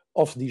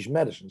of these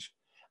medicines.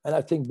 And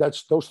I think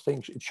those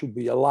things, it should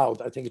be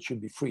allowed. I think it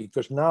should be free,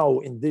 because now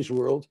in this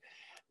world,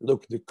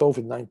 look, the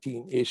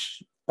COVID-19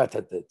 is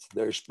patented.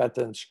 There's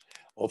patents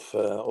of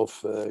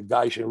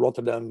guys in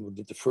Rotterdam who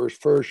did the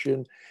first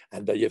version,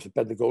 and then you have the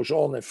patent goes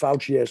on, and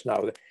Fauci has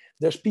now.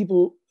 There's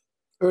people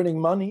earning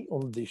money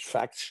on these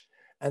facts,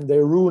 and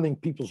they're ruining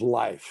people's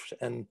lives.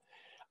 And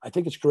I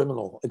think it's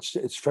criminal.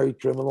 It's very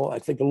criminal. I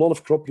think a lot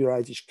of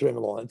copyright is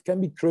criminal. It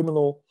can be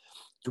criminal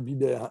to be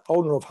the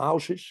owner of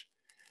houses,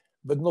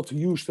 but not to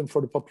use them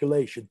for the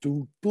population,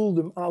 to pull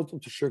them out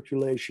of the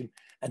circulation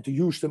and to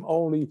use them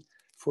only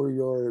for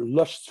your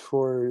lust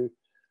for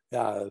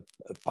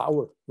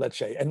power, let's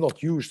say, and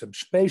not use them.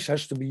 Space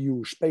has to be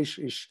used. Space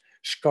is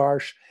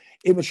scarce.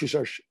 Images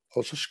are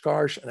also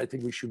scarce, and I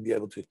think we should be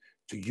able to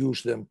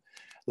use them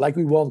like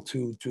we want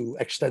to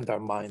extend our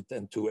mind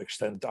and to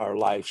extend our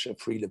lives and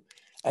freedom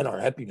and our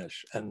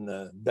happiness. And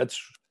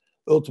that's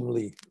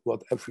ultimately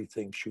what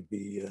everything should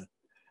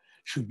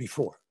be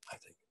for, I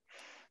think.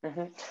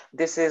 Mm-hmm.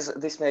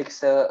 This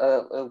makes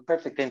a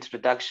perfect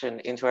introduction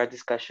into our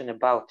discussion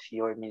about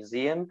your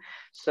museum.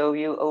 So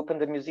you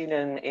opened the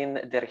museum in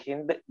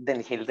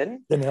Den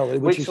Hilden,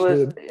 which is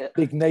the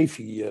big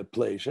Navy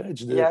place.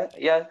 It's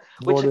the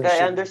which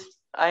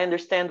I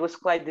understand was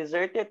quite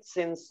deserted,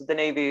 since the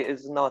Navy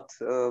is not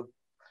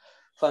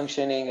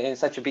functioning in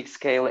such a big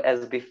scale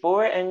as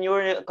before, and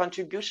your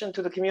contribution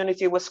to the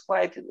community was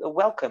quite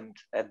welcomed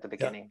at the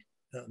beginning.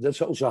 Yeah.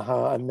 That's also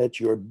how I met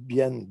your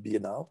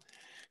Biennial.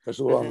 Because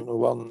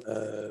one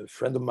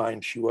friend of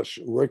mine, she was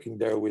working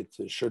there with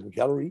a certain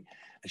gallery,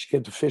 and she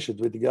came to visit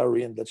with the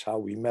gallery, and that's how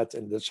we met,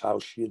 and that's how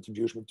she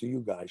introduced me to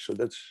you guys. So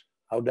that's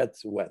how that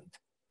went.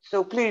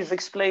 So please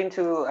explain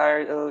to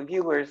our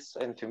viewers,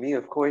 and to me,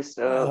 of course.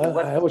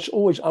 I was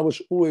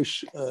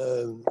always.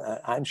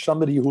 I'm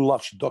somebody who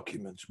loves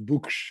documents,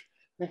 books,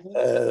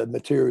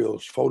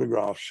 materials,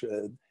 photographs.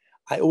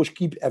 I always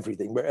keep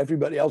everything. Where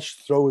everybody else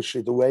throws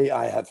it away,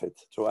 I have it.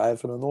 So I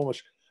have an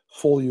enormous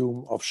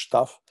volume of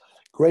stuff.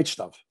 Great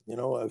stuff, you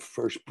know,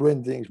 first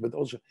printings, but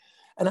also,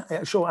 and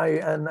at a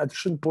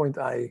certain point,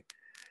 I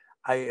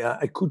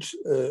could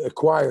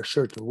acquire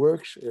certain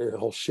works, a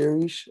whole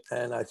series,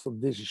 and I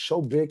thought, this is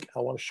so big, I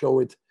want to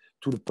show it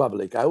to the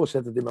public. I always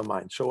had it in my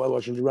mind, so I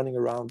was running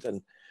around and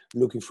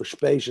looking for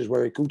spaces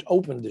where I could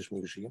open this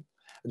museum.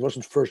 It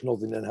wasn't first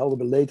not in Den Helder,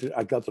 but later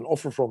I got an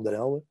offer from Den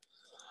Helder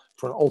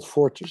for an old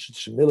fortress.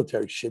 It's a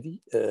military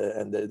city,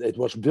 and it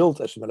was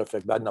built, as a matter of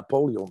fact, by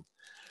Napoleon.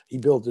 He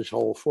built this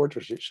whole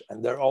fortresses,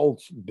 and they're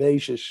old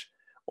bases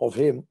of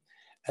him,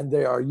 and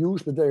they are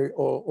used, but they're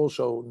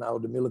also now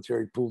the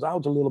military pulled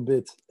out a little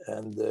bit,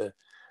 and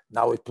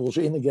now it pulls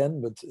in again,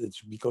 but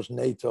it's because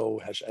NATO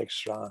has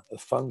extra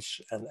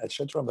funds and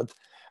etc. But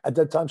at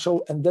that time,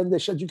 and then they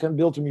said, you can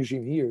build a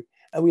museum here,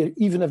 and we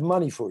even have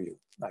money for you.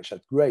 And I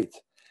said, great,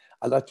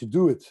 I'd like to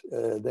do it.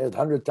 They had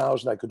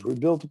 100,000, I could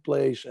rebuild the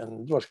place,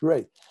 and it was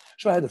great.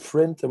 So I had a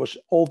friend, there was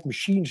old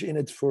machines in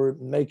it for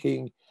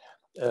making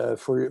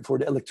for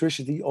the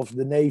electricity of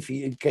the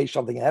Navy in case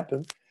something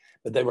happened,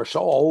 but they were so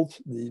old.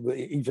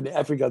 Even in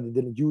Africa, they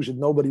didn't use it.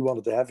 Nobody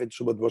wanted to have it,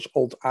 so it was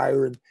old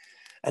iron,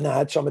 and I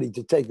had somebody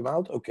to take them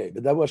out. Okay,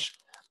 but there was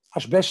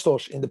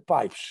asbestos in the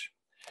pipes,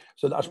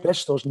 so the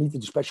asbestos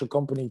needed a special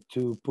company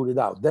to put it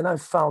out. Then I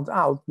found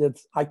out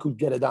that I could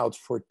get it out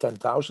for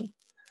 10,000,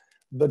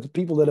 but the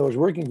people that I was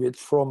working with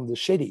from the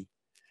city,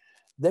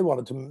 they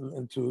wanted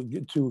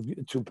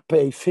to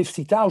pay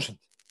 50,000.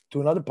 To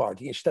another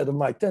party instead of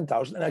my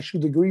 10,000, and I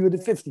should agree with the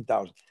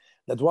 50,000.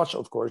 That was,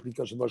 of course,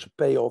 because it was a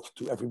payoff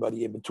to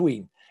everybody in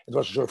between. It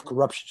was a sort of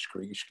corruption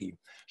scheme.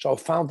 So I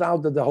found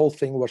out that the whole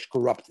thing was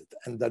corrupted,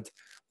 and that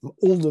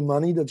all the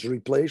money that's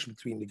replaced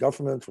between the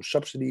government for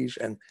subsidies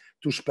and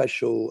two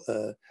special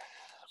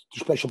to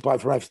special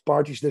private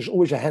parties, there's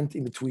always a hand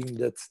in between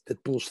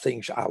that pulls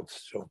things out.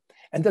 So,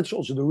 and that's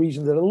also the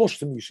reason that I lost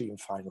the museum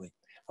finally.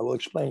 I will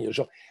explain you.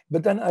 So,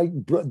 but then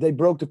they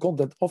broke the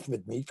contract off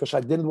with me because I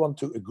didn't want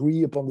to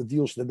agree upon the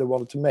deals that they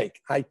wanted to make.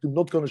 I'm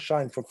not going to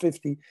sign for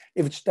 50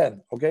 if it's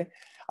 10. Okay,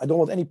 I don't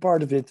want any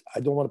part of it.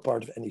 I don't want a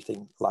part of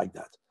anything like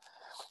that.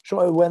 So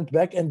I went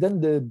back, and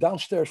then the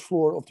downstairs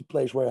floor of the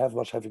place where I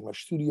was having my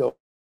studio,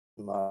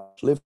 my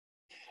living,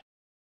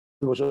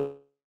 it was a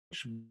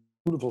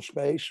beautiful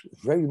space,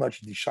 very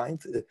much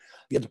designed.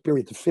 We had the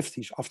period of the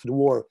 50s after the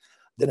war.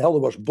 Den Helder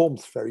was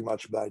bombed very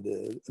much by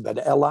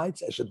the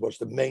Allies, as it was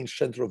the main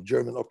center of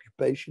German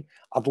occupation,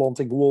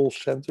 Atlantic Wall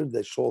Center.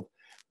 They thought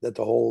that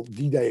the whole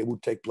D-Day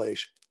would take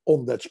place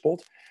on that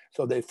spot,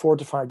 so they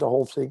fortified the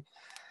whole thing.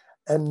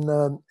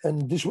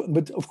 And this,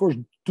 but of course,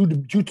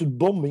 due to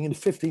bombing in the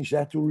 50s, they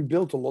had to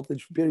rebuild a lot.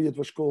 This period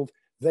was called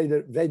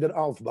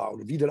Wiederaufbau,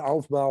 the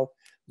Wiederaufbau,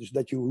 is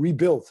that you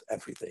rebuild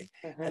everything.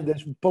 Mm-hmm. And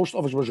the post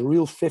office was a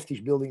real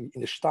 50s building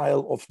in the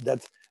style of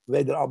that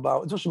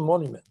Wiederaufbau. It was a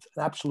monument,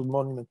 an absolute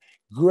monument,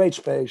 great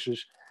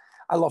spaces.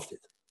 I loved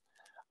it.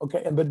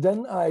 Okay, but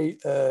then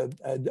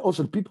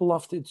also the people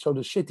loved it. So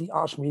the city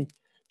asked me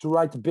to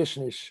write the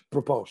business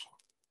proposal.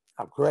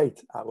 Oh,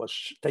 great. I was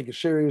taken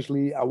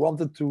seriously. I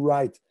wanted to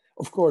write,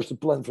 of course, the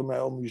plan for my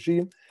own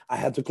museum. I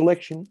had the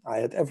collection. I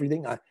had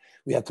everything.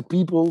 We had the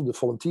people, the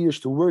volunteers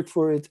to work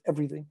for it,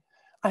 everything.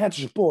 I had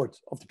the support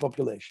of the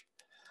population.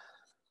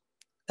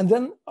 And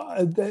then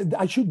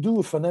I should do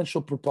a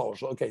financial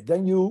proposal. Okay,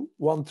 then you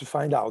want to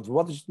find out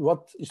what is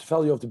the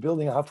value of the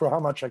building, for how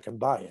much I can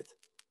buy it.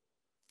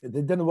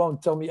 They didn't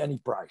want to tell me any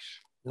price,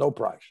 no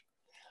price.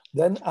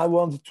 Then I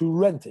wanted to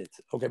rent it.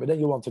 Okay, but then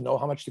you want to know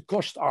how much the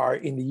costs are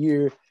in the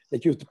year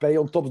that you have to pay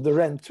on top of the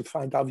rent to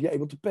find out if you're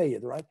able to pay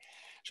it, right?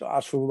 So I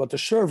asked for what the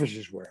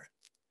services were,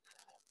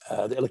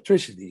 the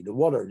electricity, the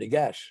water, the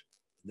gas,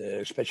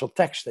 the special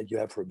tax that you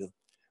have for a building.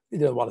 They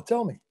didn't want to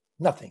tell me,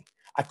 nothing.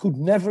 I could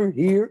never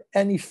hear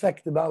any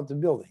fact about the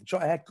building. So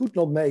I could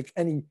not make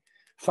any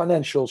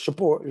financial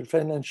support,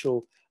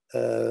 financial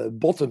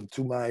bottom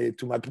to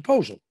my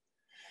proposal.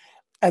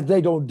 And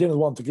they didn't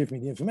want to give me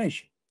the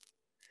information,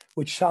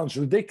 which sounds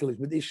ridiculous,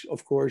 but is,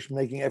 of course,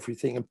 making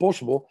everything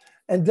impossible.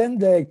 And then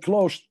they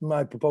closed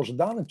my proposal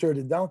down and turned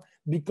it down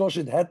because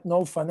it had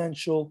no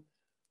financial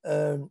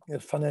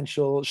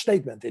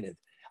statement in it.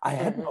 I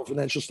had no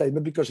financial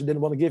statement because they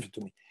didn't want to give it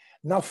to me.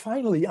 Now,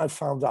 finally, I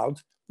found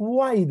out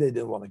why they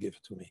didn't want to give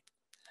it to me.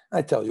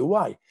 I tell you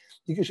why.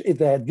 Because if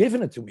they had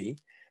given it to me,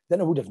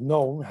 then I would have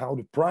known how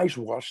the price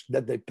was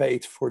that they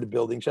paid for the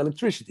building's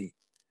electricity.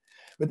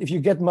 But if you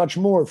get much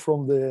more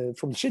from the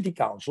city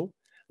council,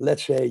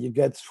 let's say you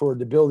get for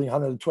the building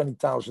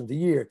 120,000 a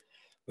year,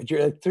 but your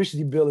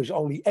electricity bill is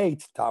only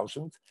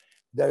 8,000,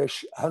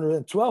 there's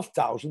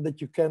 112,000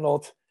 that you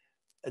cannot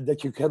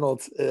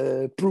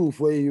prove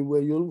where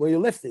you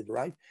left it,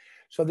 right?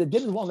 So they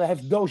didn't want to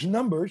have those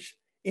numbers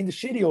in the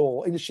city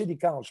hall, in the city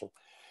council.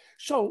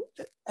 So,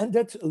 and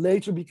that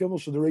later became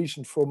also the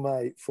reason for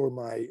my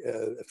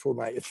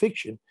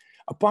eviction.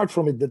 Apart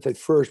from it, that at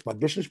first my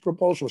business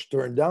proposal was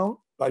turned down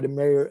by the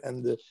mayor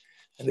and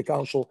the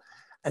council,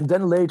 and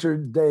then later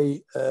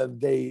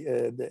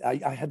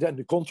I had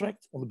the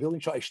contract on the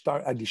building, so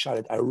I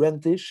decided I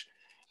rent this.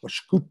 It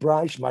was a good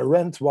price. My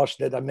rent was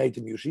that I made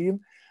the museum,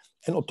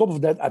 and on top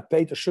of that, I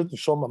paid a certain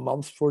sum a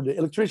month for the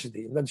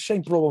electricity. And then the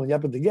same problem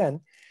happened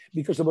again,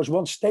 because there was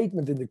one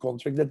statement in the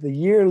contract that they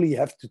yearly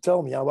have to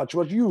tell me how much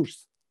was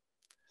used.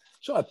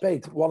 So I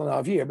paid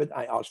 1.5 years, but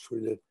I asked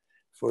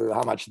for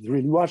how much it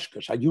really was,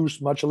 because I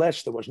used much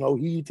less. There was no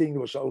heating,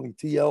 there was only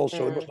TL,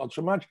 so it was not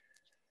so much.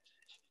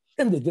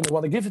 And they didn't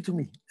want to give it to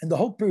me. And the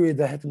whole period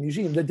I had the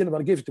museum, they didn't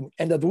want to give it to me.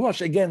 And that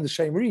was, again, the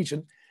same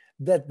reason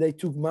that they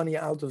took money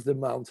out of the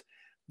amount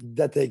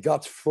that they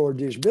got for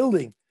this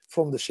building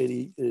from the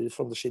city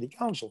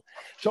council.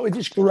 So it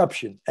is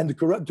corruption. And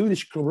to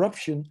this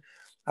corruption,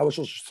 I was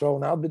also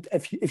thrown out. But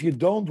if you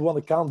don't want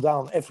to count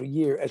down every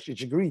year, as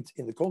it's agreed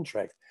in the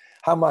contract,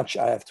 how much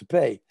I have to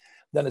pay,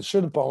 then at a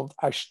certain point,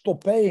 I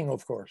stopped paying,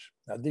 of course.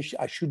 Now, this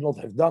I should not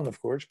have done,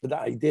 of course, but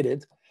I did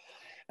it.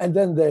 And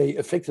then they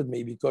evicted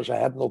me because I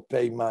had not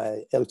paid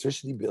my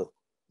electricity bill.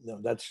 You know,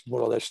 that's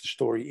more or less the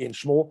story in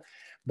small.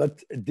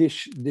 But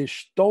this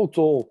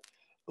total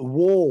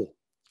wall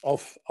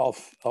of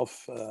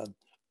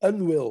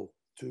unwill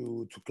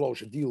to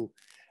close a deal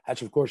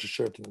has, of course, a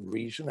certain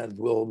reason. And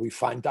we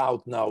find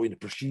out now in the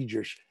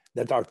procedures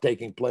that are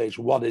taking place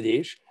what it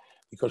is,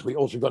 because we're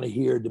also going to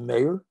hear the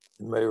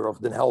mayor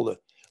of Den Helder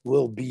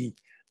will be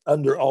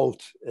under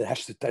oath,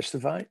 has to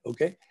testify.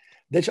 Okay.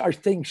 These are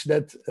things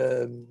that,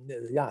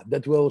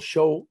 that will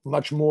show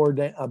much more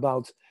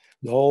about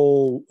the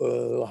whole,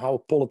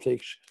 how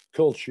politics,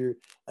 culture,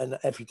 and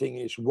everything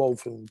is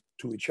woven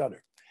to each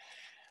other.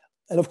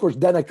 And of course,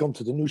 then I come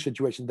to the new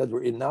situation that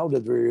we're in now,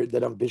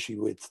 that I'm busy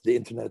with the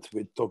internet,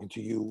 with talking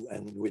to you,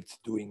 and with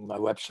doing my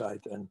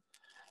website and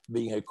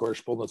being a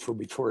correspondent for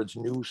Before It's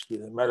News,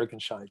 the American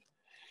side.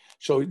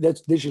 So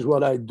this is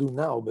what I do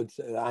now, but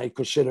I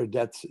consider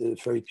that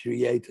very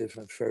creative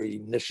and very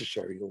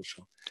necessary also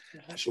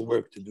as a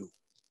work to do.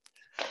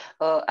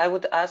 I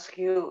would ask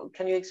you,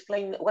 can you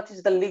explain what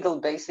is the legal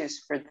basis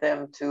for them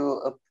to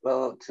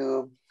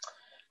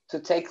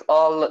take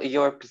all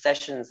your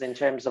possessions in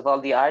terms of all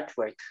the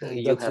artwork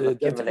you have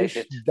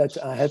accumulated? That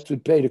I had to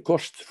pay the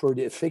cost for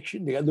the eviction.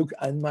 Look,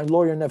 and my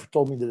lawyer never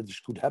told me that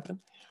this could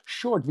happen.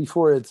 Short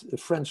before it,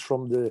 friends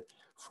from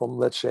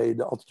let's say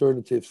the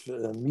alternative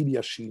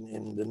media scene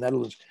in the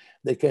Netherlands,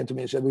 they came to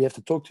me and said, "We have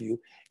to talk to you.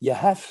 You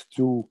have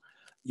to."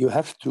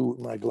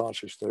 My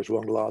glasses. There's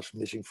one glass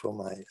missing from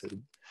my.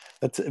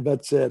 But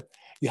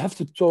you have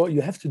to talk.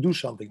 You have to do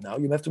something now.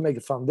 You have to make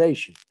a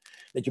foundation.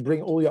 That you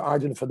bring all your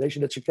art in a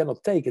foundation, that you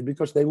cannot take it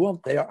because they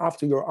are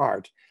after your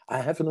art. I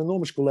have an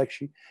enormous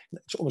collection.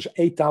 It's almost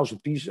 8,000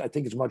 pieces. I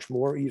think it's much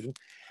more even.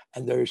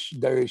 And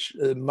there is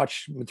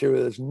much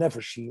material that's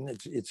never seen.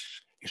 It's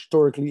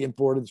historically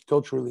important. It's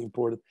culturally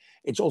important.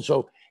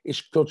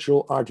 It's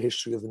cultural art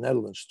history of the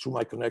Netherlands through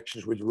my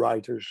connections with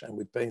writers and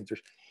with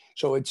painters.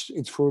 So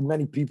it's for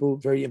many people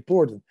very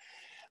important.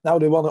 Now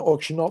they want to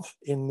auction off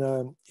in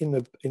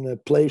a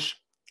place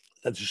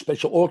that's a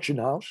special auction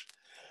house.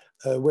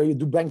 Where you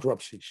do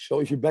bankruptcies.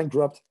 So if you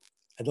bankrupt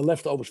and the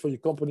leftovers for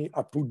your company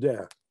are put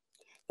there.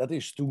 That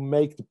is to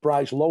make the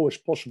price low as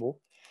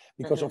possible.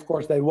 Because of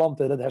course they want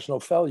that it has no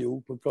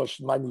value, because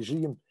my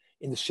museum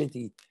in the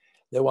city,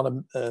 they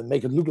want to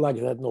make it look like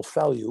it had no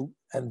value,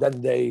 and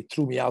then they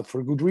threw me out for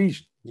a good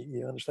reason.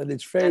 You understand?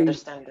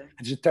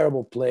 It's a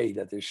terrible play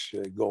that is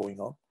going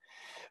on.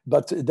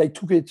 But they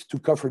took it to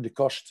cover the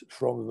cost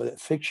from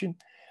fiction.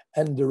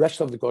 And the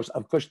rest of the cost,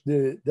 of course,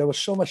 there was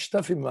so much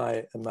stuff in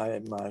my.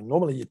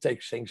 Normally, you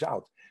take things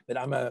out, but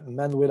I'm a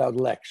man without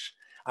legs.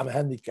 I'm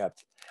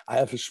handicapped. I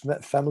have a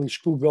family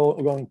school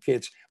going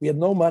kids. We had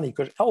no money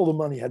because all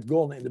the money had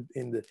gone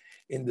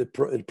in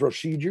the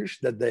procedures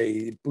that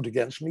they put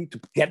against me to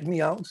get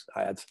me out.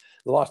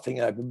 The last thing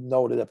I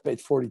know that I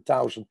paid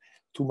 40,000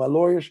 to my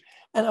lawyers,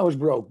 and I was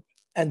broke.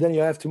 And then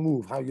you have to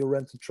move. How you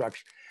rent the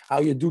trucks,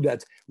 how you do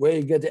that, where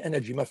you get the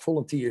energy. My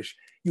volunteers.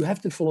 You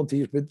have the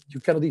volunteers, but you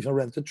cannot even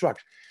rent the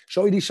trucks.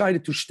 So he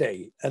decided to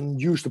stay and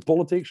use the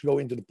politics, go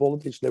into the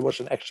politics. There was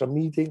an extra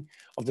meeting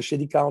of the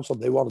city council.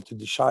 They wanted to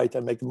decide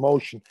and make a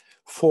motion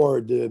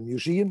for the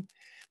museum.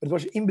 But it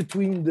was in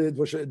between,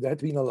 there had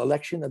been an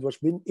election that was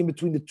in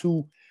between the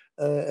two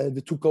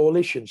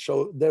coalitions.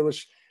 So there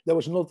was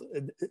not,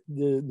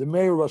 the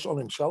mayor was on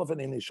himself,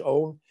 and in his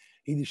own,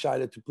 he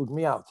decided to put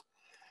me out.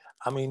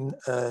 I mean,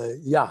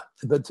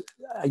 but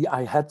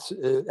I had,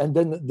 and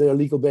then the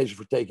legal basis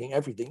for taking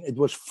everything, it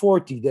was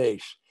 40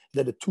 days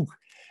that it took.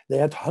 They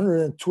had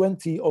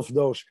 120 of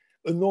those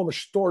enormous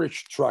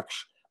storage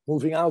trucks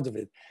moving out of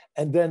it.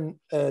 And then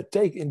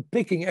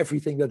picking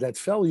everything that had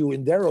value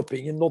in their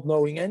opinion, not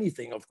knowing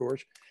anything, of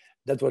course.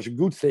 That was a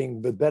good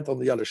thing, but bad on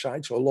the other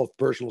side. So a lot of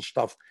personal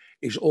stuff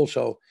is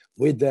also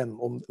with them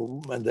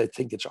when they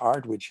think it's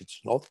art, which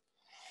it's not.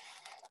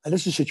 And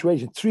that's the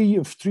situation.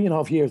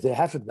 3.5 years they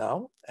have it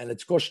now, and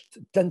it's cost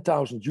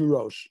 10,000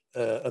 euros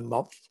a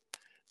month,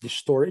 the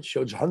storage.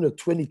 So it's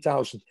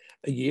 120,000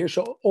 a year.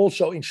 So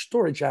also in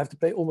storage, I have to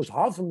pay almost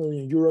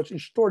 €500,000 in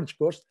storage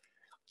cost.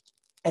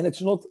 And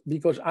it's not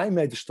because I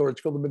made the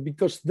storage contract, but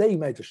because they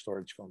made the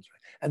storage contract.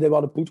 And they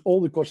want to put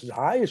all the costs as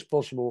high as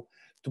possible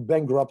to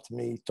bankrupt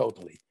me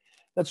totally.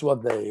 That's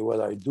what they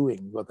are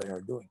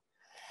doing.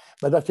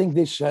 But I think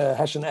this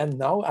has an end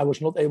now. I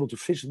was not able to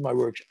visit my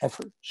works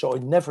ever, so I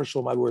never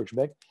saw my works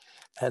back.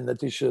 And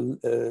it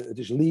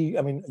is legal.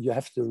 I mean, you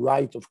have the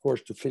right, of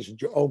course, to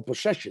visit your own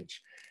possessions.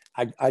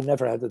 I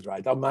never had that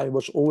right. Mine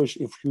was always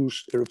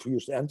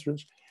refused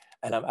entrance,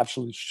 and I'm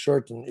absolutely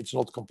certain it's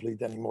not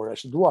complete anymore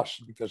as it was,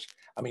 because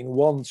I mean,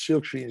 one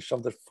silk screen is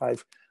something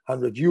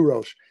 500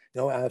 euros.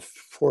 You know, I have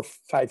 4,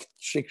 5,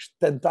 6,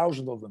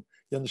 10,000 of them.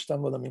 You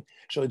understand what I mean?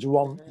 So it's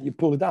one, you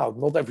pull it out.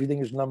 Not everything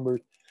is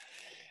numbered.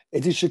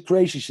 It is a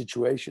crazy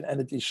situation,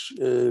 and it is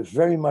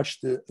very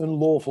much the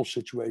unlawful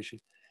situation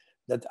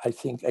that I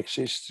think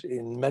exists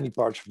in many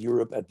parts of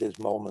Europe at this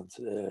moment.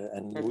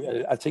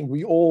 I think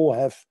we all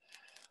have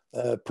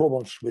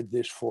problems with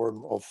this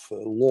form of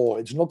law.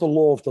 It's not the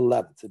law of the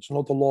land. It's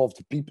not the law of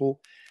the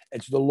people.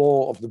 It's the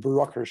law of the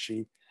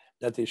bureaucracy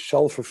that is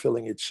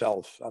self-fulfilling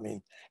itself. I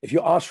mean, if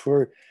you ask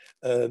for,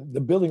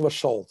 the building was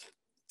sold.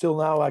 Till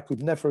now, I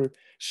could never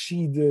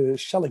see the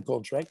selling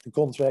contract,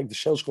 the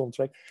sales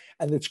contract,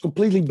 and it's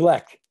completely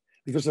black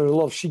because there are a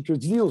lot of secret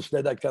deals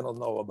that I cannot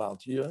know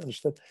about. You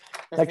understand?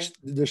 Next,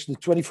 there's the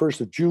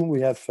 21st of June, we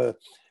have a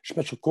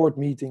special court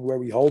meeting where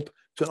we hope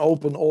to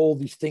open all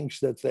these things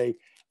that they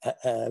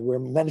were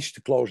managed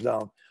to close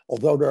down,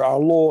 although there are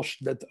laws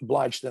that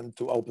oblige them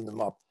to open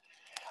them up.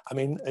 I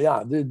mean,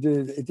 yeah,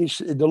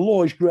 the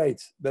law is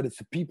great, but it's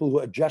the people who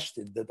adjust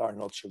it that are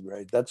not so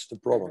great. That's the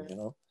problem, you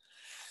know.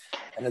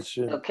 And it's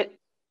okay.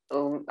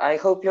 I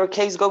hope your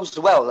case goes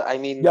well. I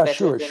mean, yeah,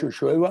 sure.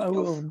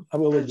 I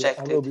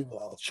will be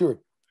well. Sure.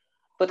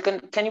 But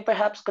can you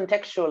perhaps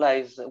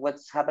contextualize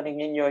what's happening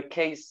in your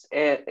case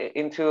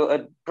into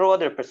a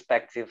broader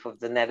perspective of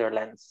the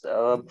Netherlands?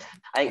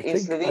 I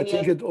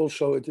think it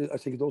also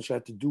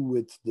had to do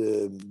with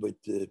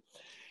the.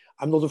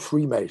 I'm not a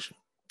Freemason,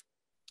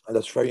 and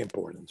that's very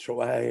important.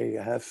 So I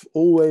have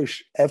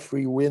always,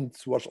 every wind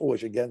was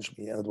always against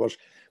me, and it was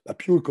a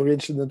pure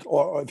coincidence,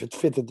 or if it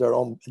fitted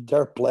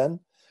their plan,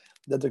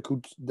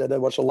 that I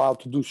was allowed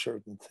to do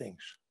certain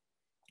things.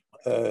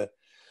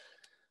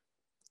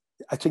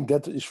 I think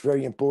that is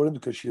very important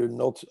because you're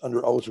not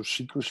under oath of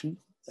secrecy,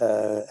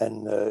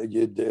 Den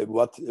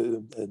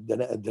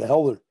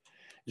Helder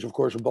is of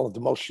course one of the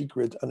most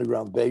secret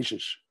underground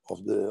bases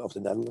of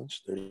the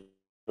Netherlands. There's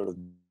sort of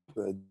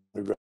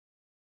underground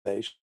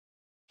base.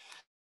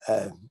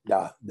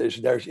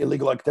 There's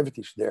illegal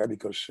activities there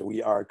because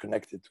we are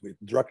connected with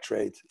drug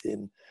trade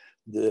in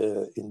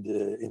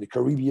the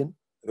Caribbean.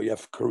 We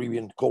have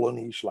Caribbean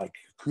colonies like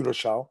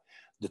Curaçao.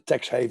 The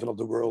tax haven of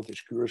the world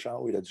is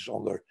Curaçao. That is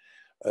under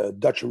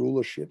Dutch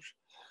rulerships.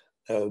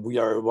 We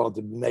are one of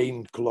the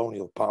main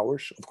colonial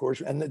powers, of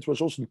course, and it was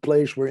also the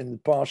place where in the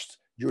past,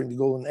 during the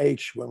Golden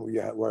Age, when we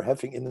were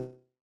having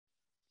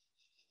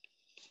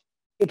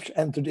ships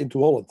entered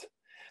into Holland.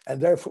 And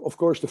therefore, of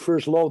course, the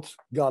first load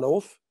got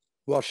off,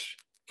 was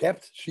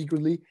kept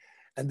secretly,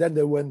 and then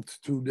they went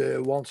to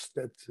the ones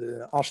that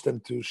asked them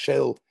to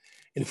sail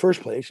in the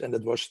first place, and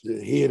that was the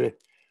Heren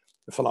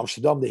van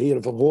Amsterdam, the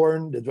Heren van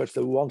Hoorn. That was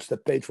the ones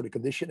that paid for the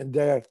condition, and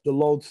there the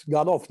load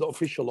got off, the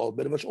official load,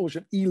 but it was also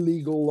an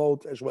illegal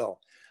load as well.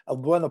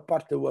 And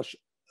Bonaparte was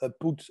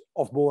put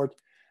off board,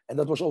 and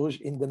that was always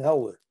in Den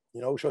Helder.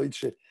 So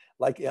it's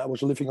like I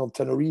was living on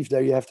Tenerife.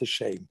 There you have the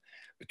same.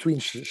 Between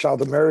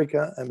South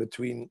America and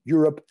between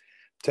Europe,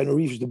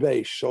 Tenerife is the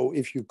base. So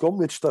if you come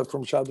with stuff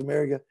from South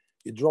America,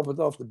 you drop it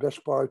off. The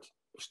best part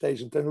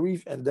stays in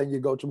Tenerife, and then you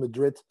go to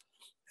Madrid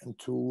and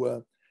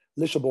to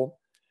Lisbon.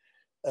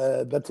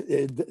 But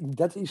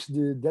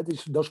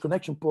those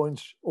connection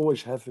points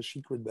always have a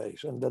secret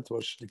base, and that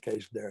was the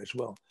case there as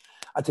well.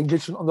 I think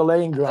this is an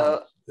underlying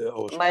ground.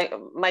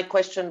 My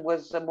question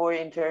was more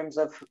in terms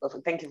of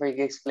thank you for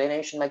your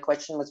explanation. My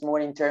question was more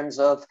in terms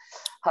of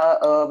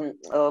how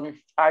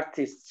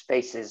artist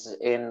spaces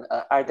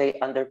are they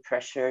under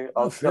pressure?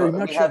 Also, very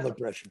much under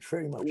pressure.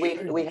 Very much.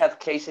 We have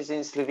cases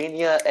in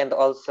Slovenia and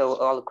also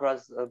all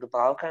across the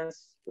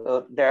Balkans.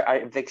 There are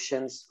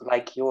evictions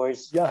like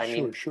yours.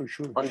 Sure.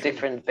 On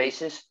different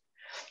bases.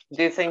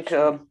 Do you think?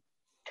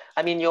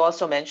 You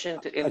also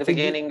mentioned in the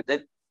beginning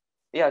that.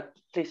 Yeah,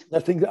 please. I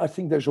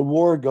think there's a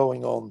war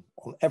going on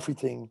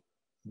everything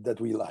that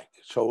we like.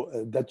 So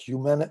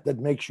that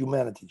makes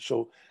humanity.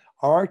 So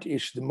art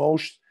is the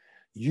most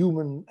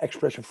human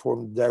expression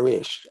form there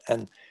is,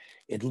 and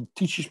it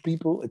teaches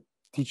people. It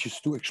teaches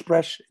to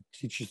express. It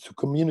teaches to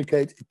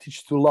communicate. It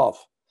teaches to love.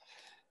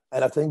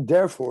 And I think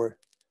therefore,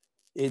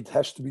 it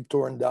has to be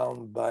torn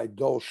down by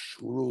those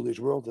who rule this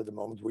world at the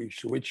moment,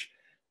 which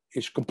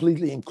is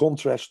completely in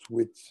contrast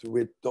with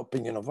the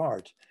opinion of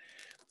art.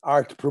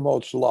 Art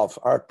promotes love,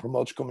 art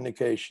promotes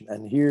communication.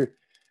 And here,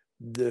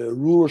 the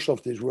rulers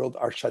of this world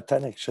are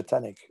satanic,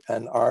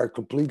 and are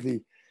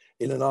completely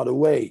in another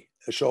way.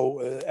 So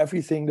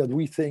everything that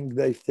we think,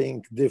 they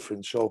think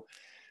different. So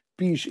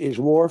peace is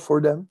war for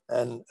them.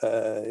 And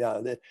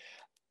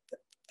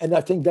and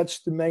I think that's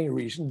the main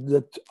reason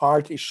that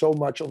art is so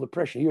much under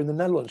pressure. Here in the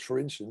Netherlands, for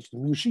instance, the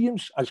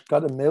museums, I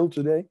got a mail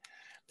today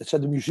that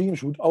said the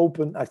museums would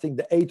open, I think,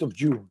 the 8th of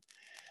June.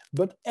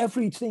 But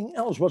everything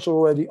else was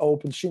already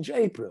open since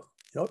April.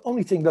 The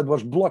only thing that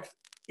was blocked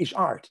is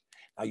art.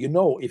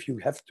 Now, if you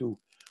have to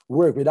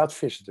work without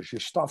visitors,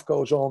 your staff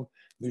goes on,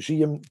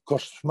 museum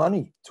costs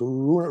money to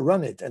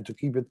run it and to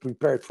keep it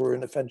prepared for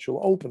an eventual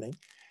opening.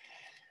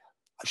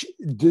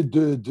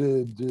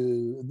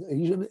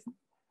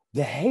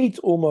 The hate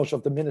almost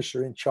of the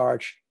minister in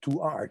charge to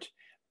art.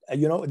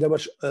 There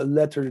was a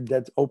letter,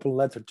 that open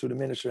letter to the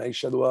minister. And he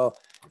said, "Well,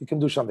 you can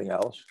do something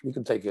else. You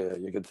can take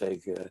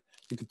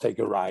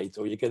a ride,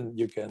 or you can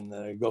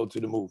go to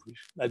the movies.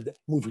 The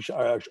movies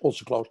are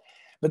also closed."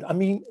 But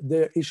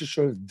there is a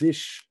sort of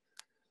this.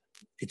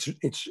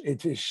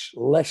 It is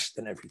less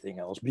than everything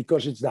else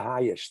because it's the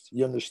highest.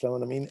 You understand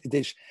what I mean?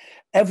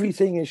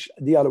 Everything is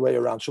the other way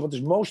around. So what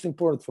is most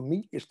important for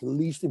me is the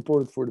least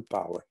important for the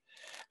power.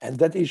 And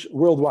that is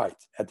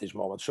worldwide at this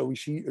moment. So we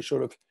see a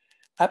sort of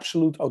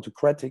absolute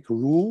autocratic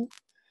rule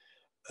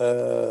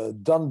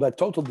done by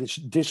total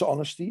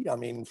dishonesty.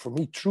 For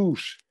me,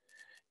 truth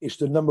is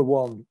the number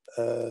one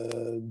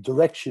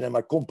direction and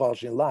my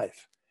compass in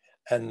life.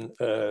 And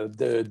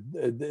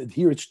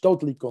here it's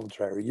totally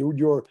contrary.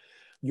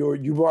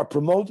 You are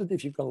promoted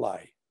if you can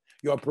lie.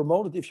 You are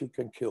promoted if you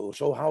can kill.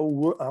 So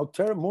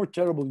more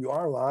terrible you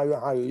are,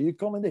 higher you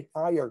come in the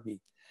hierarchy.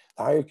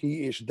 The hierarchy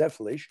is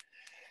devilish.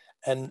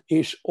 And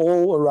is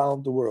all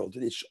around the world.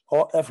 It's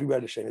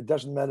everywhere the same. It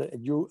doesn't matter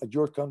at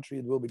your country.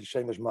 It will be the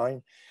same as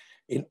mine.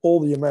 In all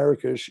the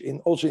Americas,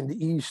 also in the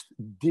East,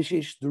 this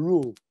is the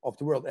rule of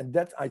the world. And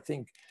that I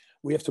think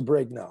we have to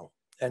break now.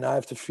 And I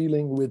have the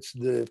feeling with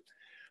the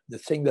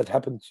thing that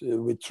happened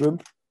with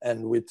Trump,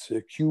 and with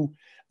Q,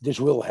 this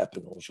will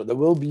happen also. There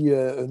will be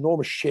an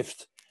enormous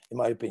shift, in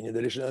my opinion.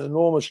 There is an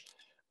enormous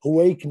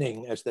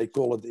awakening, as they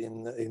call it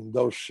in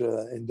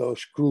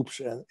those groups,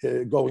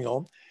 and going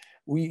on.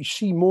 We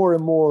see more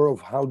and more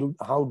of how the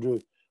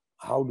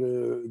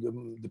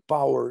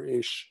power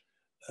is,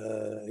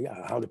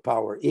 how the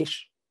power is.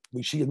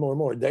 We see it more and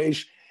more. There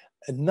is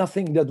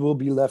nothing that will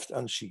be left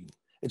unseen.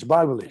 It's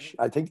Bible-ish.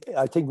 I think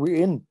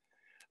we're in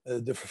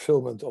the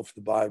fulfillment of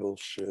the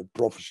Bible's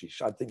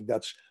prophecies. I think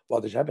that's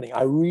what is happening.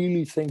 I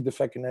really think the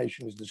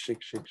vaccination is the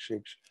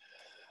 666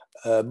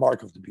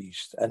 mark of the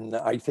beast, and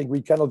I think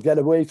we cannot get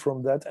away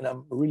from that. And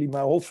my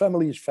whole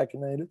family is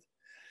vaccinated,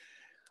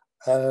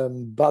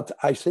 but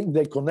I think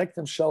they connect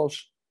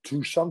themselves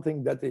to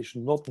something that is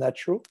not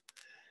natural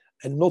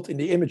and not in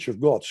the image of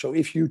God. So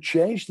if you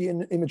change the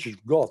image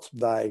of God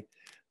by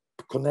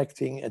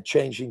connecting and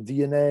changing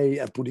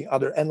DNA and putting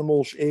other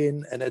animals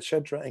in and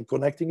etc. and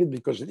connecting it,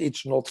 because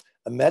it's not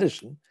a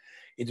medicine,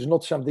 it is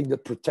not something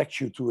that protects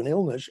you to an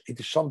illness, it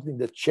is something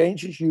that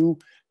changes you,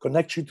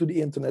 connects you to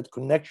the internet,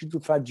 connects you to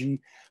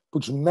 5G,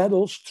 puts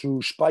metals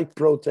through spike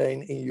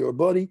protein in your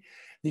body,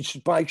 these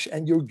spikes,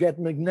 and you get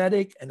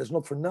magnetic, and it's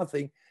not for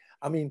nothing.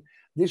 I mean,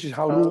 this is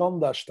how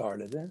Rwanda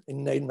started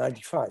in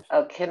 1995.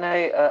 Can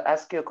I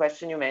ask you a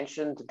question? You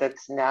mentioned that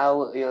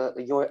now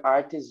your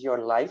art is your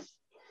life.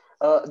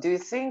 Do you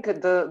think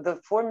the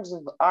forms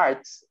of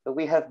art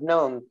we have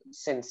known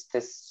since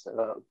this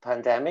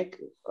pandemic,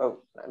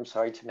 I'm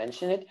sorry to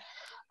mention it,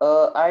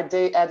 are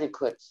they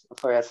adequate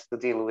for us to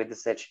deal with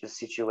such a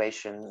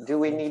situation? Do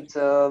we need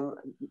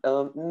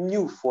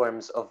new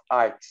forms of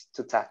art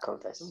to tackle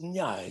this?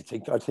 Yeah, I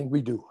think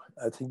we do.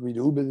 I think we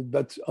do.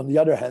 But on the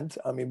other hand,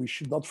 I mean, we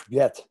should not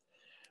forget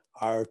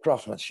our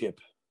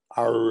craftsmanship,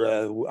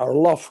 our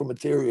love for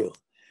material,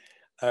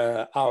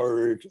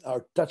 our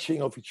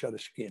touching of each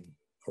other's skin.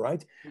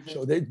 Right? Mm-hmm.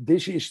 So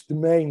this is the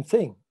main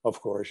thing,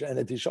 of course, and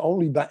it is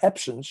only by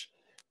absence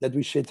that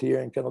we sit here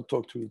and cannot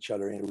talk to each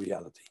other in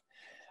reality.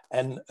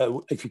 And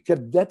if you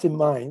kept that in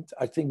mind,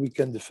 I think we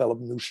can develop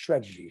new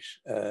strategies.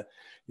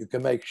 You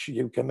can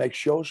make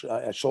shows.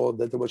 I saw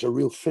that there was a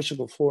real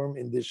physical form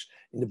in the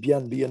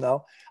Venice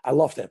Biennial. I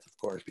love that, of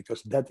course,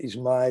 because that is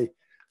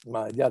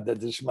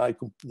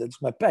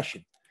that's my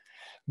passion.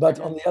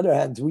 But on the other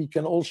hand, we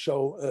can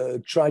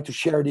also try to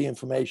share the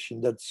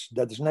information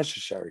that is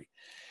necessary.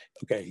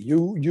 Okay,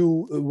 you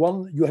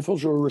have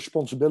also a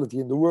responsibility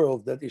in the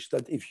world, that is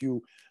that if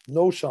you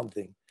know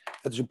something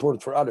that is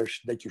important for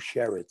others, that you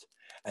share it,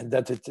 and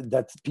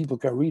that people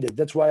can read it.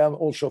 That's why I'm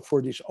also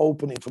for this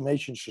open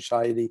information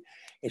society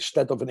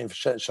instead of an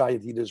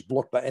society that's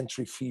blocked by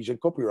entry fees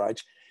and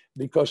copyrights,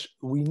 because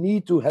we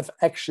need to have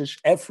access,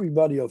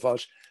 everybody of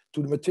us,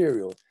 to the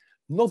material.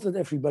 Not that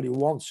everybody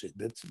wants it,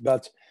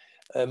 but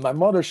my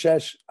mother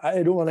says,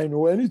 I don't want to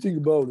know anything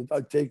about it.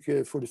 I take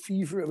for the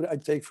fever, I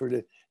take for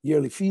the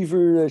yearly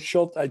fever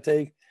shot, I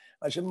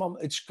said, Mom,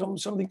 it's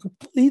something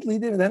completely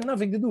different. It has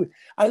nothing to do with it.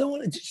 I don't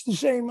want it. It's the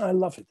same. I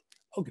love it.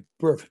 Okay,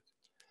 perfect.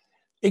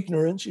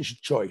 Ignorance is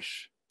a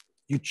choice.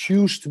 You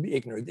choose to be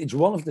ignorant. It's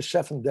one of the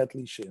 7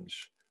 deadly sins,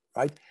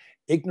 right?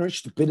 Ignorance,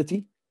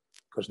 stupidity,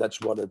 because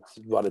that's what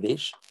it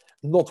is.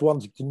 Not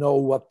wanting to know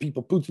what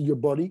people put in your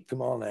body.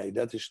 Come on, hey,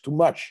 that is too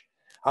much.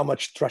 How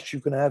much trust you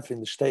can have in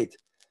the state.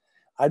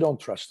 I don't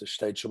trust the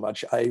state so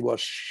much. I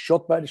was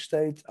shot by the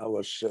state. I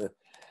was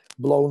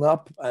blown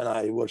up, and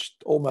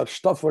all my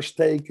stuff was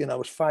taken. I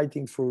was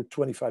fighting for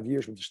 25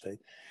 years with the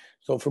state.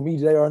 So for me,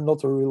 they are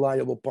not a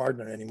reliable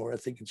partner anymore. I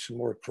think it's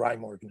more a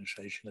crime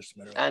organization. As a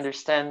matter of I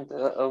understand.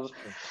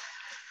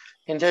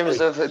 In terms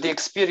of the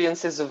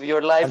experiences of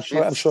your life,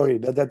 I'm sorry,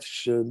 but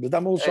but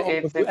I'm also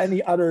open to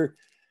any other.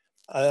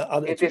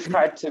 It is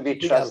hard to be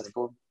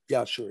trustful.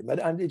 Yeah, sure,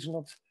 and it's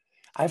not.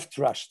 I have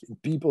trust in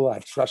people. I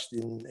have trust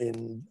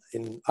in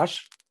us.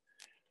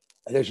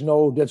 There's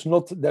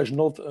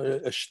not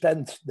a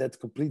stand that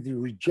completely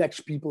rejects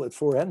people at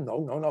forehand.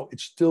 No.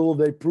 It's still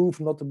they prove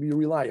not to be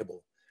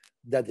reliable.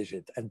 That is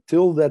it.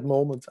 Until that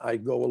moment, I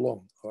go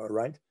along. All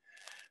right.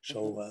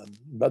 So,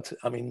 but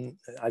I mean,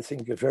 I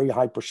think a very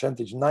high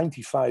percentage,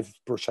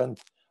 95%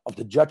 of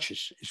the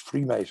judges is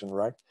Freemason,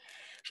 right?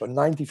 So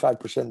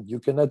 95%, you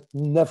cannot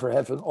never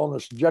have an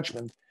honest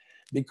judgment,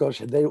 because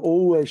they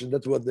always, and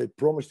that's what they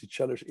promised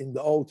each other in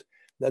the oath,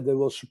 that they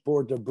will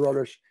support their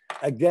brothers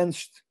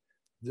against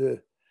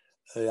the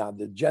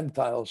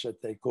Gentiles,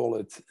 that they call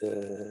it,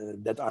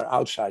 that are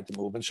outside the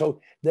movement.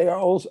 So they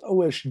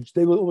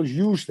will always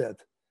use that,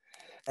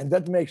 and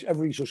that makes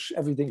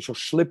everything so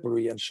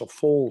slippery and so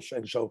false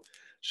and so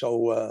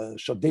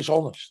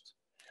dishonest.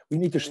 We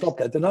need to stop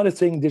that. Another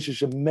thing, this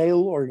is a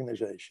male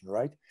organization,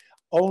 right?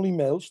 Only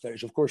males.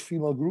 There's of course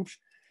female groups.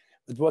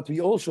 But what we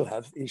also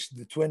have is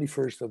the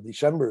 21st of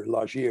December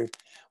last year,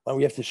 when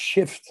we have the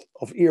shift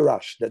of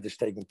eras that is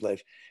taking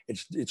place.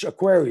 It's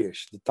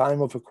Aquarius, the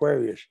time of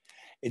Aquarius.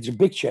 It's a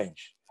big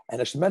change. And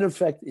as a matter of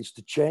fact, it's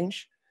the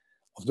change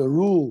of the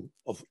rule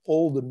of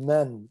all the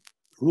men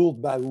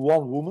ruled by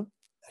one woman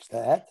as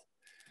the head.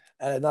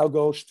 And it now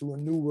goes to a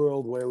new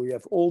world where we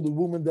have all the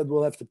women that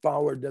will have the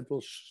power, that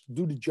will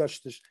do the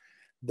justice,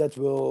 that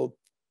will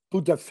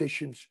put their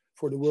visions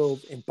for the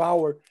world in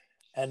power.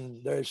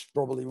 And there's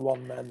probably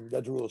one man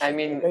that rules. I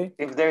mean, okay?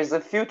 if there's a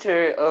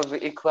future of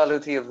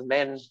equality of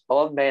men,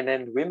 all men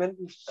and women,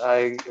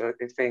 I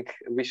think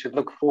we should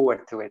look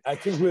forward to it. I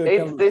think we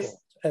can look forward.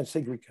 I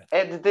think we can.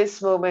 At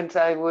this moment,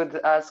 I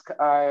would ask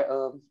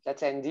our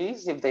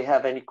attendees if they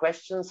have any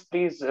questions.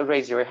 Please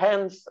raise your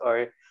hands,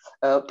 or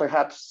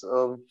perhaps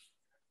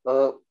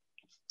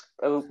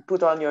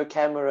put on your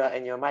camera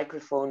and your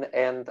microphone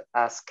and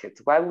ask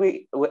it. While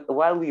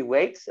we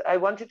wait, I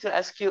wanted to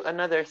ask you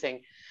another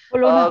thing.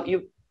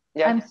 Polona,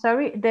 yeah. I'm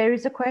sorry, there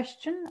is a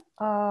question.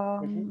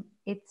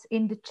 It's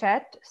in the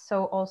chat,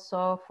 so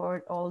also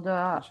for all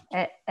the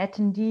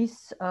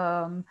attendees,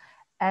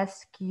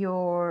 ask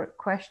your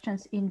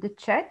questions in the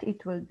chat.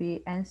 It will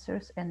be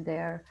answers and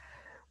they're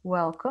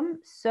welcome.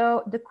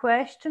 So the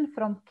question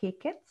from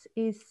Kiket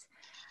is,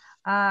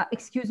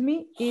 excuse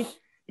me if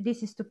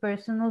this is too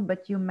personal,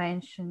 but you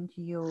mentioned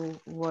you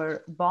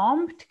were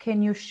bombed.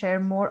 Can you share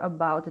more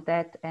about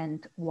that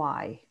and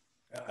why?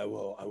 I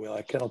will.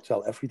 I cannot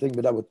tell everything,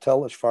 but I will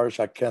tell as far as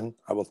I can.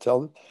 I will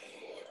tell it.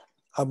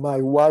 My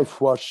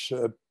wife was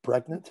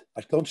pregnant.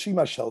 I don't see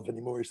myself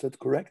anymore. Is that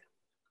correct?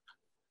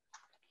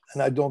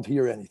 And I don't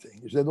hear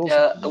anything. Is that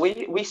also?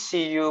 We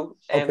see you.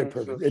 Okay,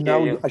 perfect. And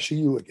now I see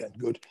you again.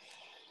 Good.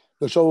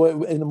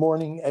 So in the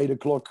morning, 8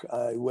 o'clock,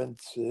 I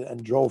went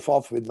and drove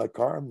off with my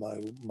car.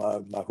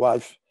 My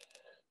wife,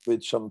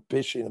 with some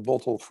piss in a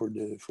bottle for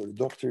the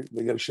doctor.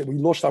 We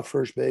lost our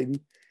first baby,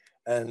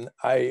 and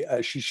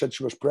she said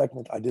she was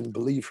pregnant. I didn't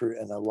believe her,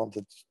 and I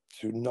wanted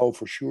to know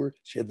for sure.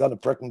 She had done a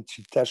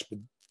pregnancy test, but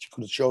she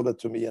couldn't show that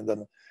to me.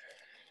 And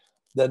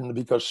then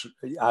because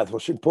it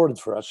was important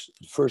for us,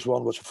 the first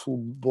one was a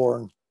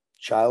full-born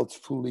child,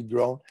 fully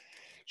grown.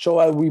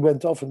 So we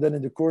went off, and then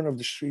in the corner of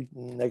the street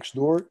next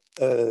door,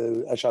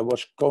 as I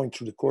was going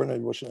through the corner,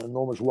 it was an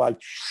enormous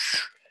white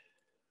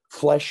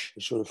flash,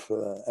 sort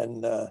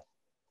of,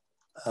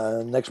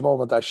 next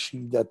moment I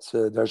see that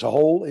there's a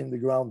hole in the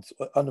ground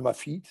under my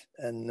feet,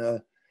 and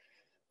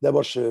there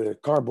was a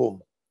car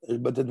bomb,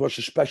 but it was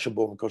a special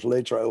bomb, because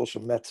later I also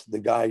met the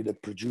guy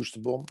that produced the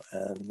bomb,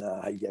 and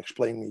he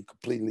explained me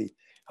completely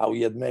how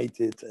he had made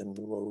it and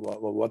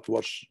what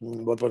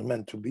was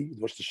meant to be. It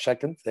was the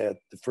second. The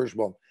first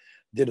one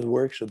didn't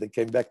work, so they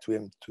came back to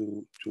him.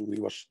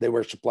 They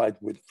were supplied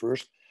with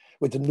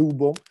the new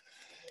bomb.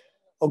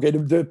 Okay,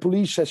 the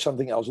police said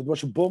something else. It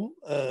was a bomb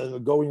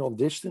going on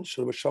distance.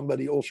 So there was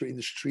somebody also in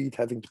the street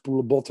having to pull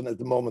a button at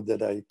the moment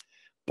that I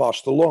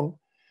passed along.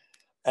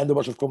 And there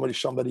was, of course,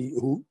 somebody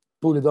who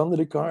put it under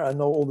the car. I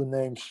know all the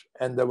names.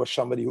 And there was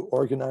somebody who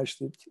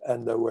organized it.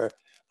 And there were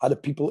other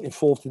people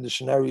involved in the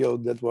scenario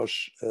that was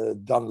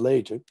done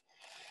later.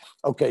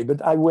 Okay,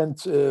 but I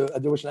went,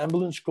 there was an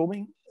ambulance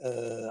coming.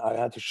 I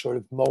had a sort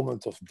of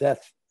moment of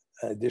death.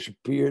 I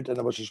disappeared. And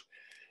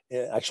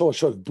I saw a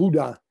sort of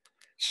Buddha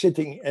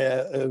sitting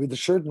with a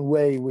certain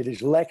way with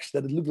his legs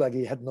that it looked like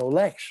he had no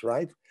legs,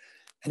 right?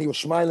 And he was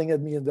smiling at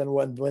me, and then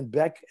went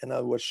back, and I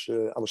was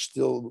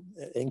still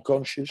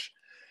unconscious,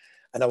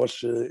 and I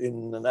was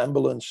in an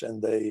ambulance,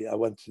 and I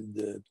went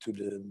to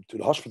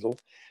the hospital.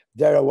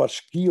 There I was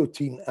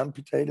guillotine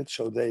amputated,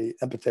 so they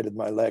amputated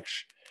my legs.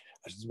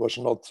 It was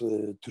not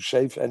too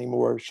safe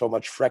anymore. So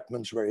much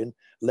fragments were in.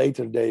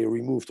 Later they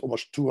removed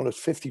almost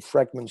 250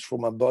 fragments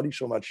from my body.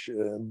 So much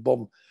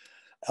bomb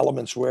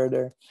elements were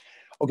there.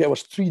 Okay, I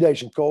was 3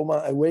 days in coma.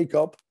 I wake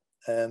up,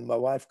 and my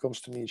wife comes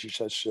to me and she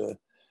says,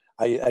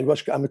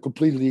 I'm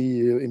completely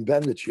in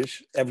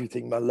bandages,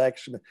 everything, my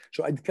legs.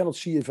 So I cannot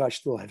see if I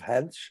still have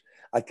hands.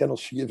 I cannot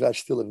see if I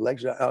still have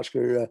legs. I ask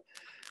her,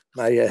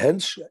 my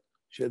hands?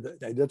 She said,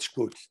 hey, that's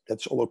good.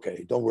 That's all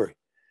okay. Don't worry.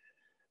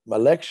 My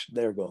legs,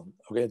 they're gone.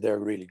 Okay, they're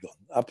really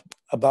gone. Up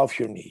above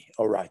your knee.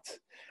 All right.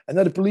 And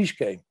then the police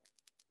came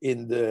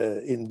in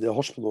the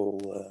hospital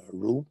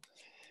room.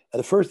 And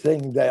the first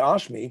thing they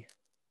asked me,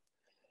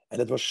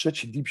 and it was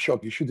such a deep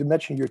shock. You should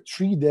imagine you're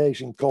 3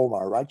 days in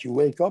coma, right? You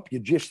wake up, you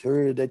just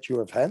heard that you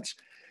have hands.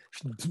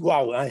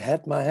 Wow, I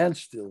had my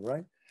hands still,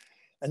 right?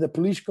 And the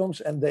police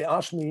comes and they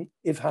asked me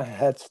if I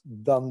had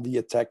done the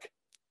attack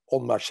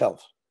on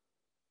myself.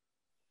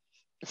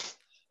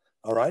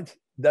 All right?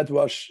 That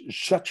was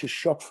such a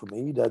shock for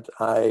me that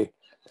I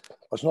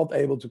was not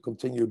able to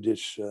continue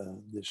this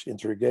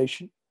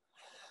interrogation.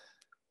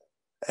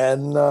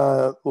 And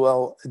as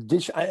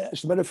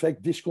a matter of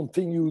fact, this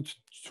continued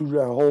through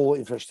the whole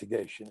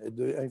investigation.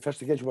 The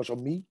investigation was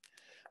on me.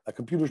 My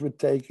computers were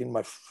taken,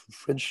 my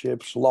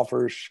friendships,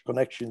 lovers,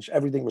 connections,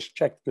 everything was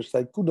checked because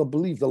they could not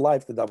believe the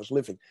life that I was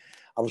living.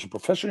 I was a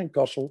professor in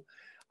Kassel.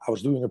 I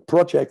was doing a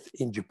project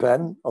in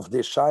Japan of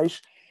this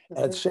size. And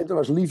at the same time,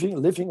 I was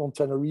living on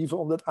Tenerife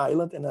on that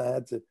island, and I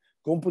had a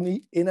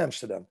company in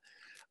Amsterdam.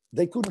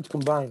 They couldn't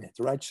combine it,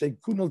 right? They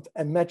couldn't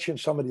imagine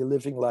somebody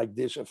living like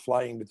this and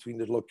flying between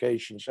the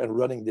locations and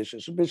running this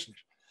as a business.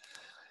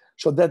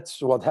 So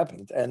that's what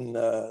happened. And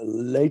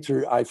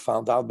later I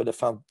found out, but I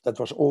found that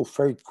was all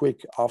very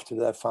quick after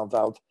that I found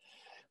out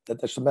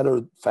that, as a matter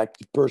of fact,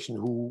 the person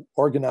who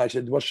organized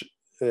it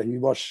he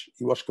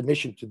was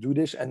commissioned to do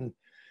this. And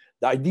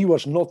The idea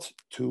was not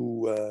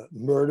to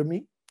murder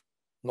me,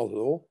 not at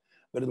all,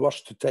 but it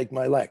was to take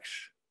my legs.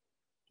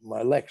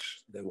 My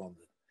legs, they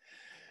wanted.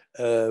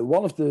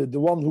 One of the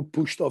one who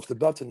pushed off the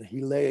button,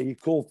 he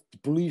called the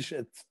police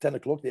at 10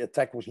 o'clock. The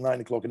attack was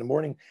 9 o'clock in the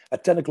morning.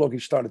 At 10 o'clock, he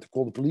started to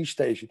call the police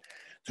station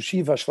to see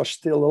if I was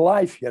still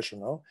alive, yes or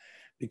no.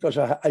 Because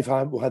if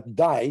I had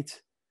died,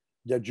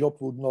 their job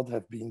would not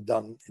have been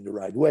done in the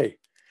right way.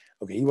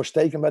 Okay, he was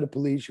taken by the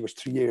police. He was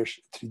 3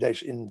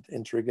 days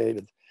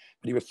interrogated,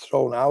 but he was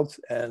thrown out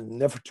and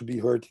never to be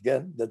heard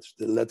again. That's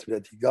the letter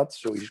that he got.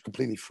 So he's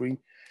completely free,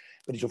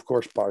 but he's of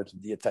course part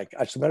of the attack.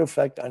 As a matter of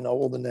fact, I know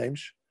all the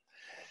names.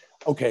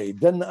 Okay,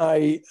 then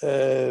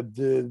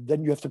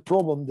then you have the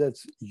problem that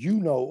you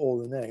know all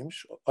the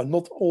names,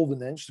 not all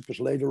the names, because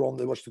later on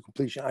there was the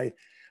completion.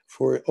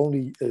 For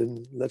only,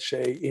 let's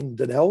say, in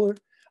Den Helder,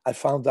 I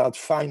found out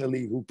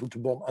finally who put the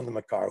bomb under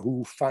my car,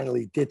 who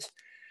finally did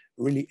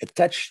really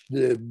attach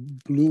the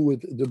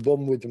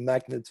bomb with the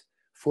magnet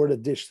for the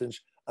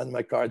distance under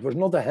my car. It was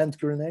not a hand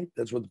grenade,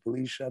 that's what the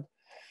police said.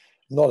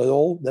 Not at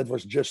all. That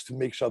was just to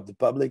mix up the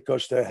public,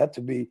 because there had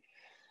to be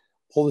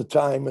all the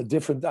time a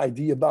different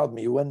idea about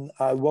me. When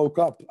I woke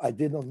up, I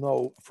did not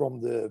know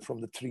from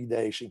the 3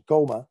 days in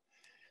coma,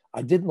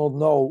 I did not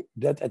know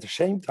that at the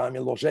same time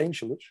in Los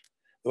Angeles,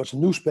 there was a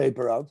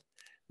newspaper out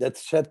that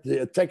said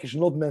the attack is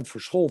not meant for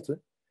Scholte,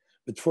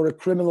 but for a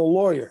criminal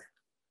lawyer.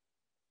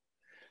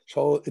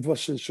 So it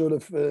was a sort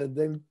of,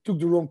 they took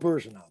the wrong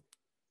person out,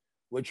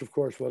 which of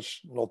course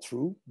was not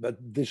true, but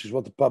this is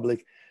what the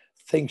public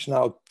thinks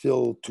now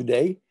till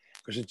today,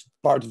 because it's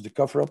part of the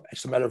cover-up.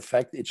 As a matter of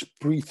fact, it's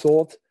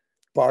pre-thought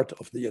part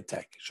of the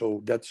attack.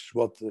 So that's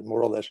what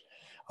more or less,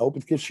 I hope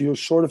it gives you a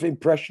sort of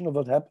impression of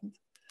what happened.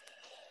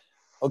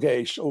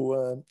 Okay,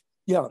 so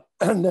yeah,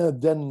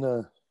 and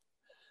then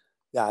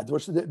yeah, it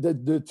was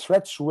the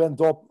threats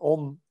went up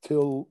on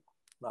till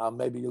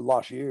maybe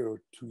last year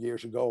or 2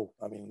 years ago.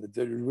 I mean,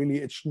 really,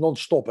 it's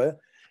non-stop.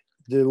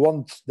 The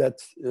ones that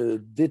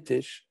did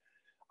this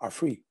are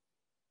free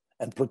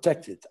and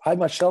protected. I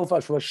myself,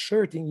 I was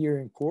 13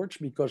 years in courts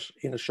because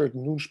in a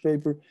certain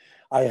newspaper,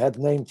 I had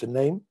named the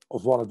name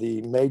of one of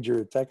the major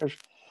attackers.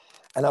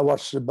 And I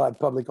was by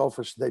public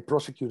office, they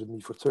prosecuted me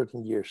for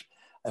 13 years.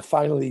 And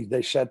finally,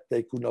 they said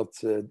they could not,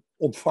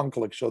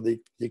 ontvankelijk, so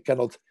they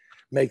cannot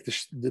make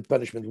the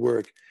punishment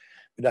work.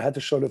 But I had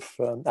to sort of,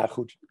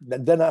 goed.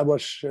 Then I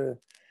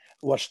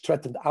was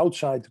threatened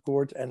outside the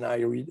court, and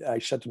I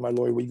said to my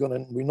lawyer,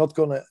 we're not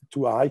gonna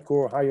to a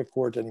higher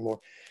court anymore,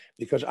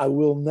 because I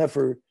will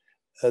never,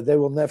 they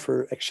will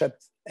never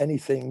accept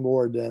anything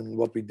more than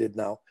what we did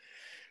now.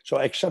 So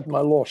I accept my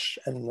loss,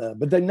 and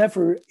but they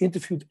never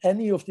interviewed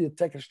any of the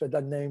attackers that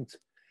I named.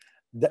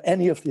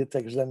 Any of the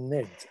attackers that I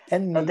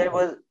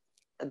named.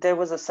 There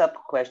was a sub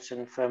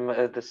question from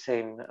the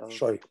same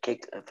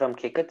from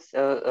Kickett.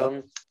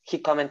 He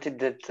commented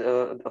that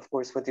of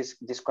course what is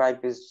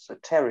described is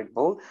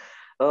terrible,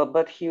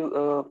 but he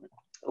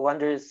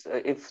wonders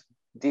if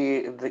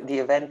the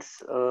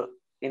events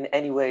in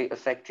any way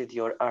affected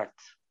your art.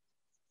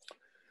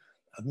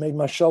 I've made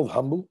myself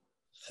humble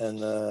and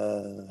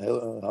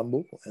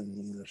humble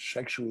and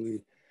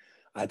sexually.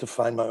 I had to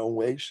find my own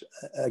ways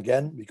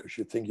again, because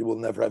you think you will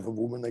never have a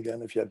woman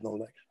again if you have no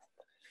legs.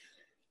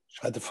 So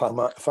I had to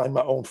find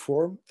my own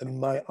form. And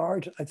my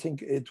art, I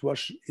think it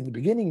was in the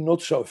beginning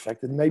not so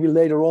affected. Maybe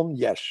later on,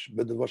 yes,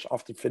 but it was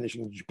after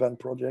finishing the Japan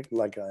project,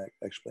 like I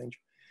explained,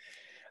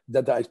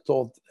 that I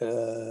thought,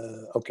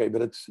 okay,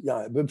 but it's,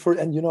 yeah, but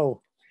and you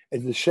know,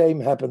 the same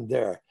happened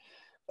there.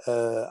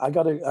 I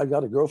got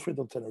a girlfriend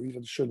on Tenerife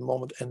at a certain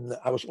moment, and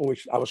I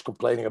was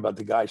complaining about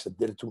the guys that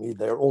did it to me.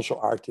 They're also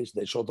artists.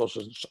 They saw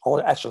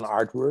it as an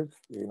artwork.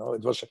 You know,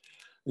 it was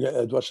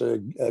a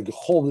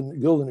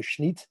golden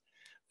schnitt.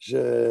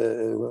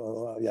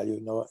 Yeah,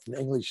 you know, in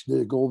English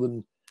the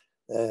golden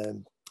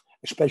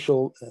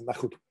special. Maar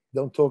goed,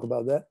 don't talk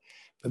about that.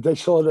 But they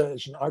saw it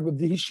as an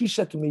artwork. She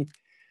said to me,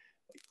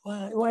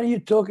 "Why are you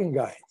talking,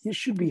 guy? You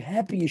should be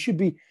happy. You should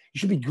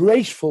be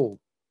graceful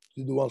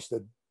to the ones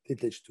that did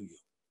this to you."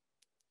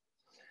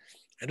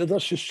 And it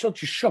was just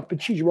such a shock,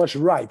 but she was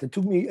right. It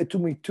took me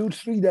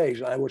 2-3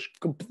 days. I was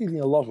completely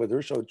in love with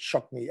her, so it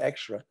shocked me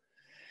extra.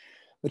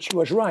 But she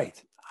was right.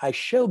 I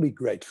shall be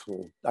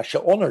grateful. I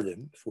shall honor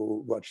them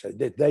for what they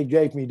did. They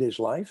gave me this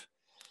life.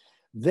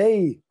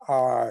 They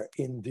are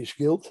in this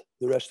guilt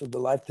the rest of the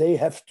life. They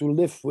have to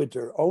live with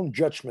their own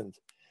judgment,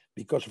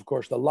 because, of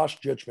course, the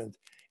last judgment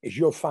is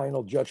your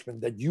final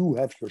judgment that you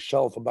have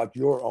yourself about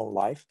your own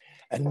life,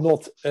 and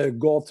not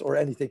God or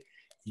anything.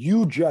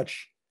 You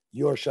judge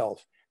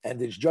yourself. And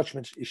this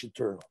judgment is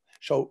eternal.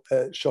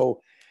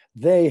 So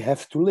they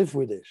have to live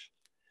with this.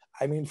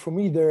 I mean, for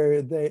me,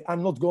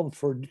 I'm not gone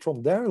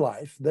from their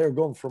life. They're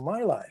gone from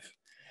my life.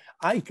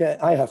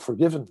 I have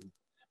forgiven them,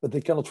 but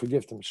they cannot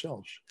forgive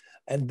themselves.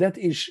 And that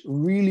is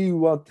really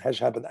what has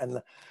happened.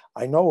 And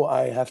I know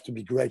I have to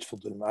be grateful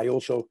to them. I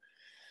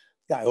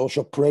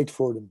also prayed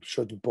for them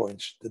certain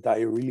points, that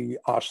I really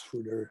asked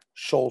for their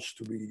souls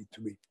to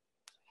be.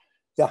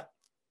 Yeah,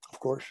 of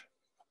course.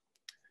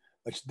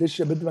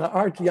 But my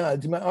art, yeah,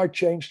 my art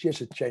changed. Yes,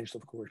 it changed,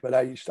 of course. But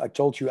I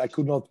told you I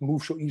could not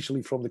move so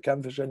easily from the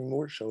canvas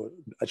anymore. So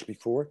as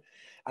before,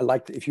 I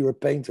like if you're a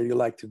painter, you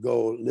like to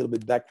go a little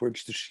bit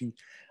backwards to see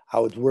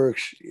how it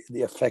works,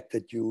 the effect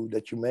that you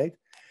made.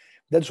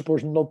 That's of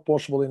course not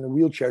possible in a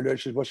wheelchair.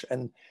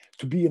 And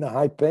to be in a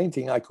high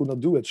painting, I could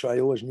not do it. So I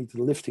always needed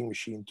a lifting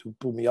machine to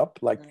pull me up,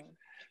 like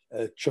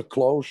Chuck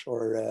Close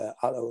or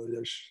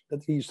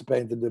that he used to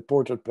paint, the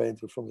portrait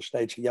painter from the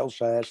States. He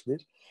also has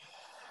this.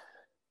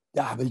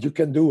 Yeah, but you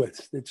can do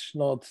it. It's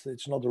not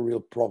a real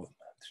problem.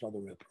 It's not a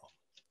real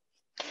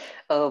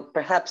problem.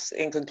 Perhaps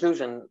in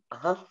conclusion,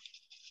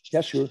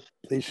 Yeah, sure,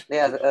 please.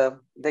 Yeah,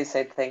 they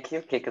said thank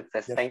you. Kika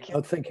says yes. thank you.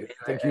 Oh, thank you.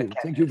 Thank you.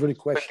 Thank you for the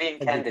question. For being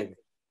thank candid. You.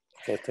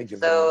 Okay, thank you.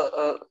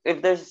 So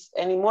if there's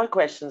any more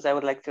questions, I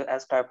would like to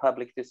ask our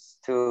public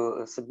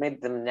to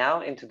submit them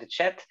now into the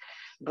chat.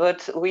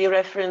 But we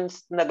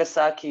referenced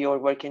Nagasaki, your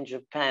work in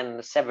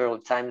Japan, several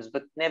times,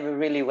 but never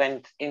really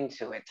went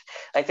into it.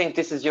 I think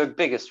this is your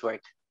biggest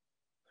work.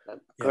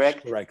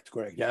 Correct? Yes,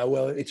 correct. Yeah,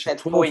 well, it's a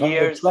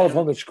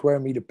 1,200 square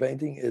meter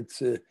painting.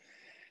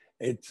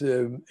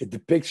 It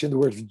depicts, in the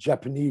words of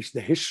Japanese,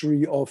 the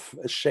history of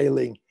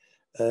sailing,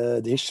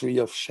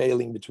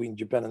 between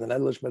Japan and the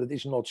Netherlands, but it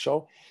is not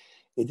so.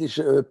 It is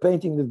a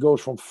painting that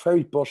goes from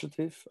very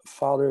positive, a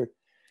father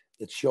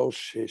that shows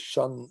his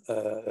son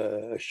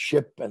a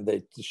ship, and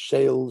they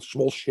sail,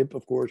 small ship,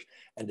 of course,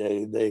 and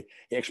he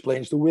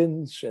explains the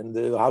winds and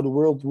how the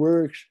world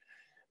works.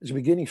 It's a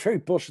beginning very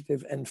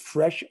positive and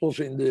fresh,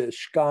 also in the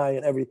sky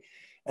and everything,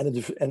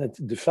 and it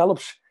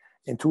develops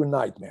into a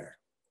nightmare.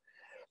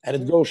 And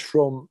it goes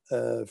from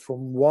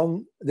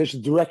one. There's a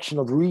direction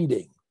of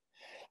reading,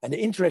 and the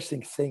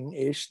interesting thing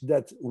is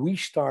that we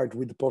start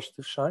with the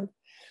positive side,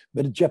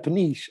 but the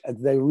Japanese, as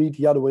they read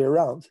the other way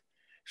around,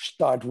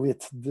 start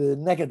with the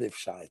negative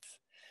side.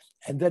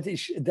 And that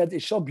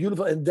is so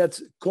beautiful, and that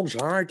comes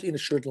hard in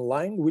a certain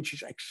line, which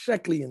is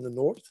exactly in the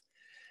north.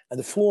 And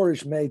the floor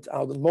is made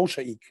out of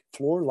mosaic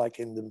floor, like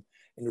in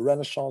the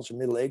Renaissance and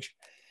Middle Age.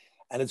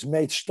 And it's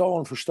made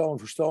stone for stone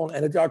for stone.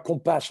 And there are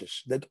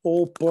compasses that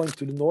all point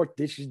to the north.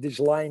 This is this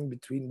line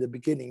between the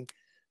beginning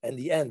and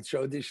the end.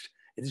 So it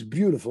is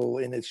beautiful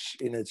in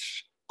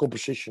its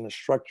composition and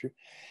structure.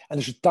 And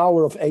there's a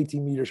tower of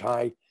 18 meters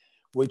high,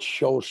 which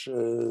shows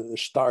a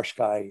star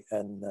sky.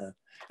 And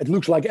it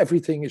looks like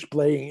everything is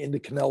playing in the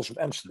canals of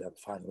Amsterdam,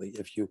 finally,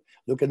 if you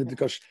look at it,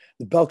 because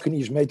the balcony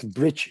is made of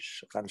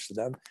bridges of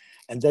Amsterdam.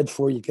 And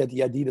therefore you get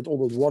the idea that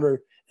all that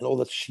water and all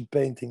that sea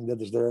painting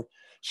that is there,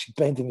 sea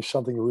painting is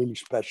something really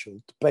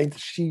special. To paint the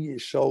sea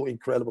is so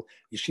incredible.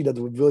 You see that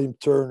with William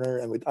Turner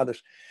and with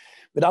others.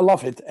 But I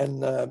love it.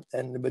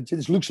 But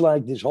it looks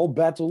like this whole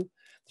battle,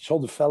 this whole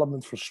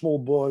development from small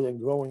boy and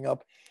growing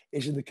up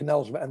is in the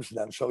canals of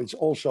Amsterdam. So it's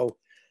also,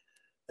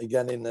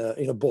 again,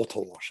 in a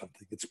bottle or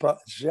something.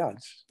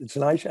 It's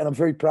nice, and I'm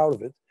very proud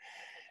of it.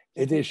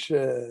 It is,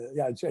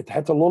 it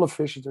had a lot of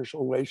visitors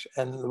always.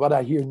 And what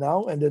I hear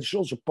now, and that's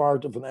also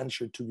part of an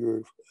answer to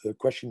your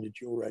question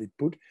that you already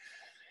put,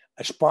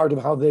 as part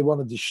of how they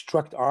want to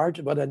destruct art,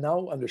 what I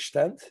now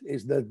understand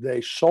is that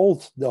they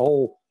sold the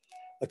whole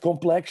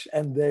complex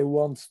and they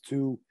want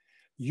to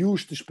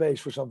use the space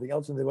for something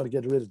else, and they want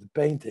to get rid of the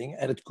painting.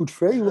 And it could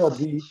very well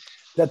be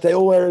that they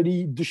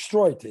already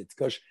destroyed it,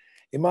 because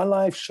in my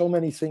life, so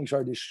many things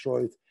are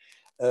destroyed.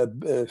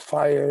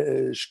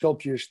 Fire,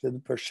 sculptures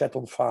that were set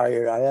on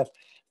fire. I have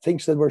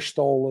things that were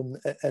stolen,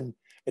 and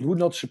it would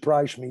not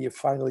surprise me if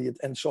finally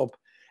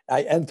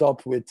I end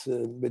up with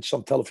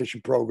some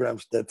television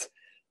programs that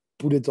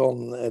put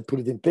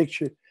it in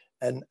picture,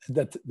 and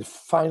that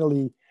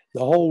finally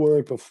the whole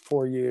work of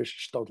 4 years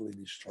is totally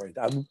destroyed.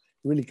 I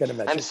really can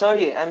imagine.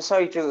 I'm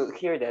sorry to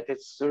hear that.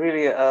 It's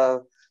really a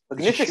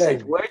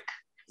magnificent work.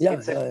 Yeah,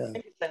 it's a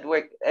magnificent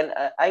work, and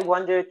I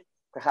wondered,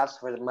 perhaps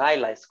for my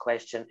last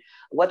question,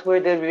 what were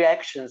the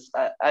reactions?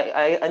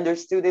 I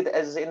understood it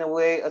as, in a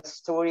way, a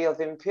story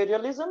of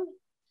imperialism.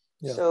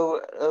 Yeah.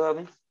 So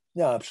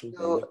yeah,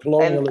 absolutely. So,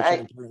 colonialism,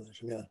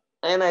 imperialism. Yeah.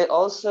 And I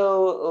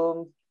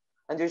also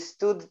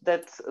understood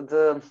that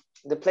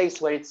the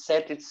place where it's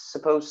set, it's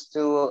supposed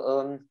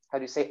to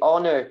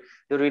honor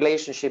the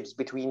relationships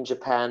between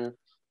Japan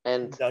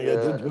and the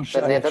Netherlands.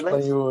 I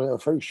explain you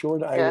very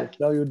short. I will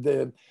tell you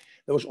there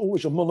was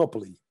always a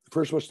monopoly.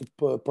 First was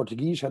the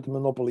Portuguese had the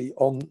monopoly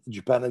on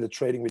Japan and the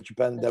trading with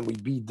Japan. Then we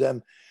beat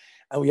them,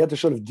 and we had to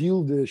sort of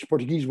deal. The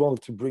Portuguese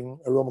wanted to bring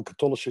a Roman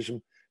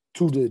Catholicism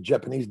to the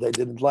Japanese. They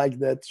didn't like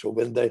that, so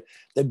when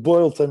they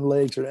boiled them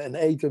later and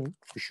ate them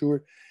for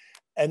sure.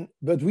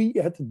 But we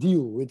had to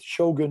deal with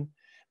Shogun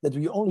that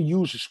we only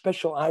use a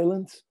special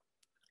island.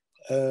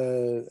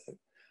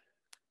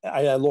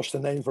 I lost the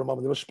name for a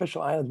moment. There was a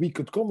special island. We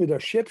could come with our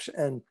ships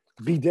and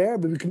be there,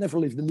 but we could never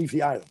leave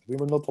the island. We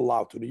were not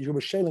allowed to. You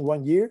were sailing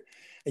 1 year,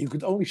 and you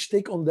could only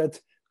stick on that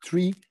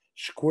 3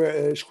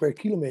 square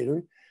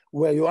kilometer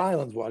where your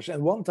island was.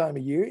 And one time a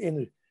year,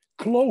 in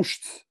a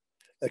closed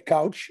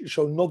couch,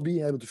 so not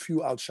being able to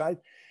view outside,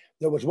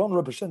 there was one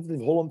representative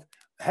of Holland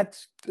had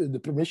the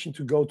permission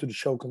to go to the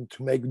Shogun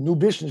to make new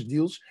business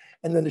deals,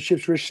 and then the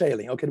ships were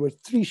sailing. Okay, there were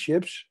 3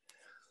 ships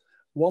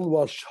One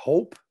was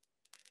hope,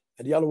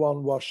 and the other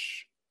one was,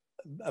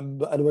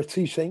 there were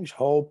three things,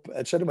 hope,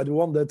 etc. But the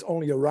one that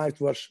only arrived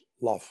was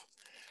love.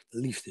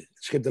 Liefde.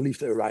 Het schip de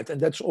liefde arrived.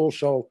 And that's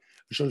also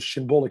a sort of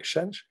symbolic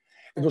sense.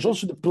 It was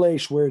also the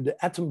place where the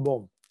atom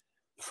bomb,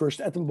 the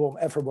first atom bomb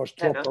ever was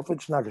dropped off.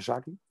 It's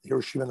Nagasaki,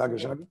 Hiroshima,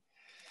 Nagasaki.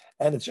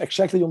 And it's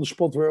exactly on the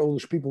spot where all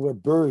those people were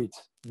buried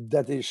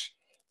that this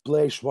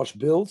place was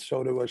built.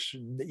 So there was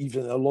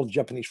even a lot of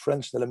Japanese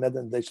friends that I met,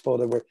 and they thought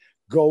they were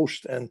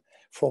ghosts and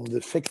from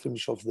the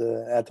victims of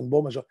the atom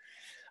bomb. And so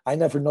I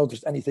never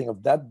noticed anything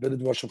of that, but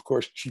it was, of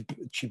course,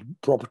 cheap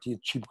property,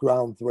 cheap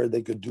ground where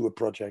they could do a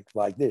project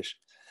like this.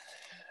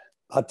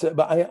 But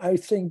I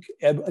think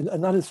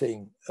another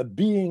thing,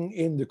 being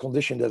in the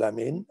condition that I'm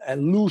in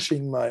and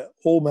losing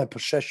all my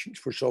possessions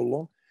for so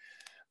long,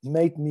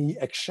 made me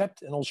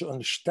accept and also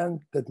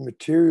understand that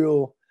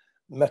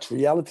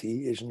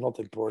materiality is not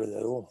important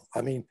at all.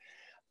 I mean,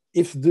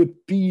 if the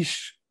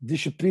piece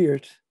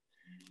disappeared,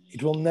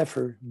 it will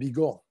never be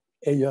gone.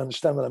 And you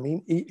understand what I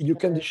mean? You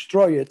can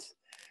destroy it,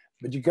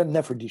 but you can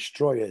never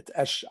destroy it.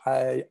 As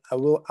I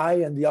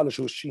and the others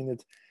who have seen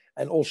it,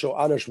 and also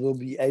others will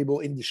be able,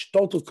 in this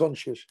total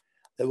conscious,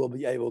 they will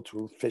be able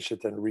to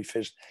visit and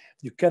revisit.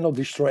 You cannot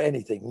destroy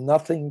anything.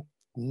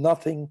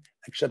 Nothing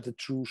except the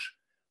truth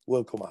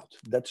will come out.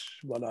 That's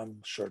what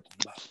I'm certain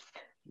about.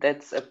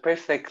 That's a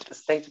perfect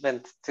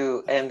statement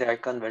to end our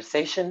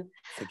conversation.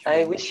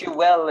 I wish you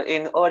well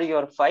in all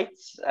your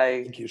fights.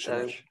 Thank you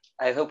so much.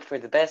 I hope for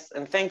the best,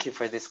 and thank you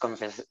for this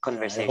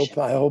conversation.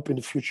 I hope in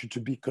the future to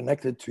be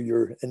connected to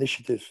your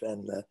initiative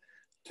and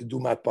to do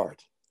my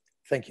part.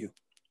 Thank you.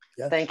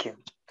 Yeah? Thank you.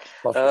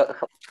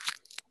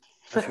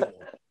 Thank you.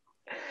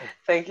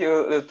 Thank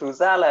you to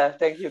Zala.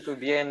 Thank you to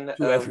Bien.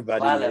 To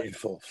everybody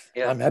involved.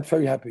 Yeah. I'm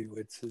very happy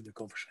with the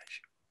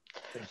conversation.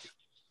 Thank you.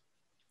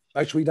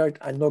 My sweetheart,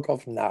 I knock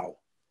off now.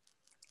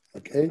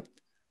 Okay?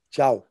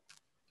 Ciao.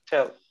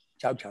 Ciao.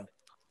 Ciao, ciao.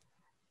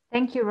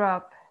 Thank you,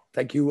 Rob.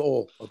 Thank you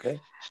all, okay?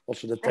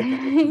 Also the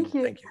technical team.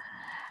 Thank you.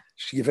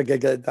 See if I can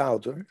get it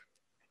out, huh?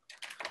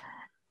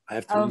 I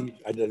have to leave.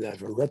 I don't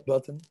have a red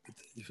button, but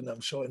even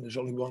I'm so, and there's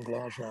only one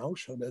glass now,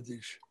 so that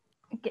is...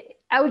 Okay,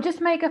 I would just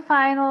make a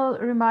final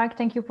remark.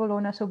 Thank you,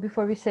 Polona. So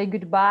before we say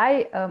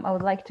goodbye, I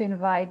would like to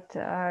invite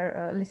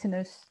our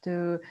listeners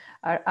to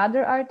our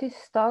other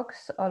artist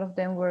talks. All of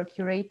them were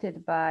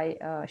curated by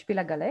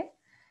Spila Gallet.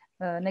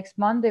 Next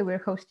Monday,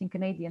 we're hosting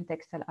Canadian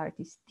textile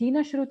artist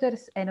Tina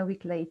Schroeters, and a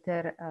week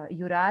later,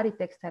 Jurari,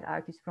 textile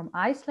artist from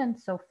Iceland.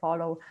 So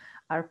follow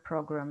our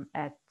program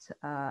at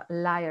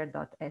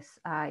lyre.si/bien.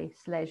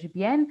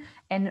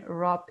 And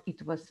Rob,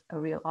 it was a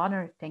real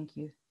honor. Thank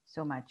you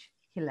so much.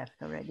 He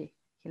left already.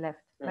 He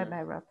left.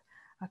 Bye-bye, Rob.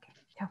 Okay,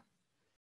 ciao.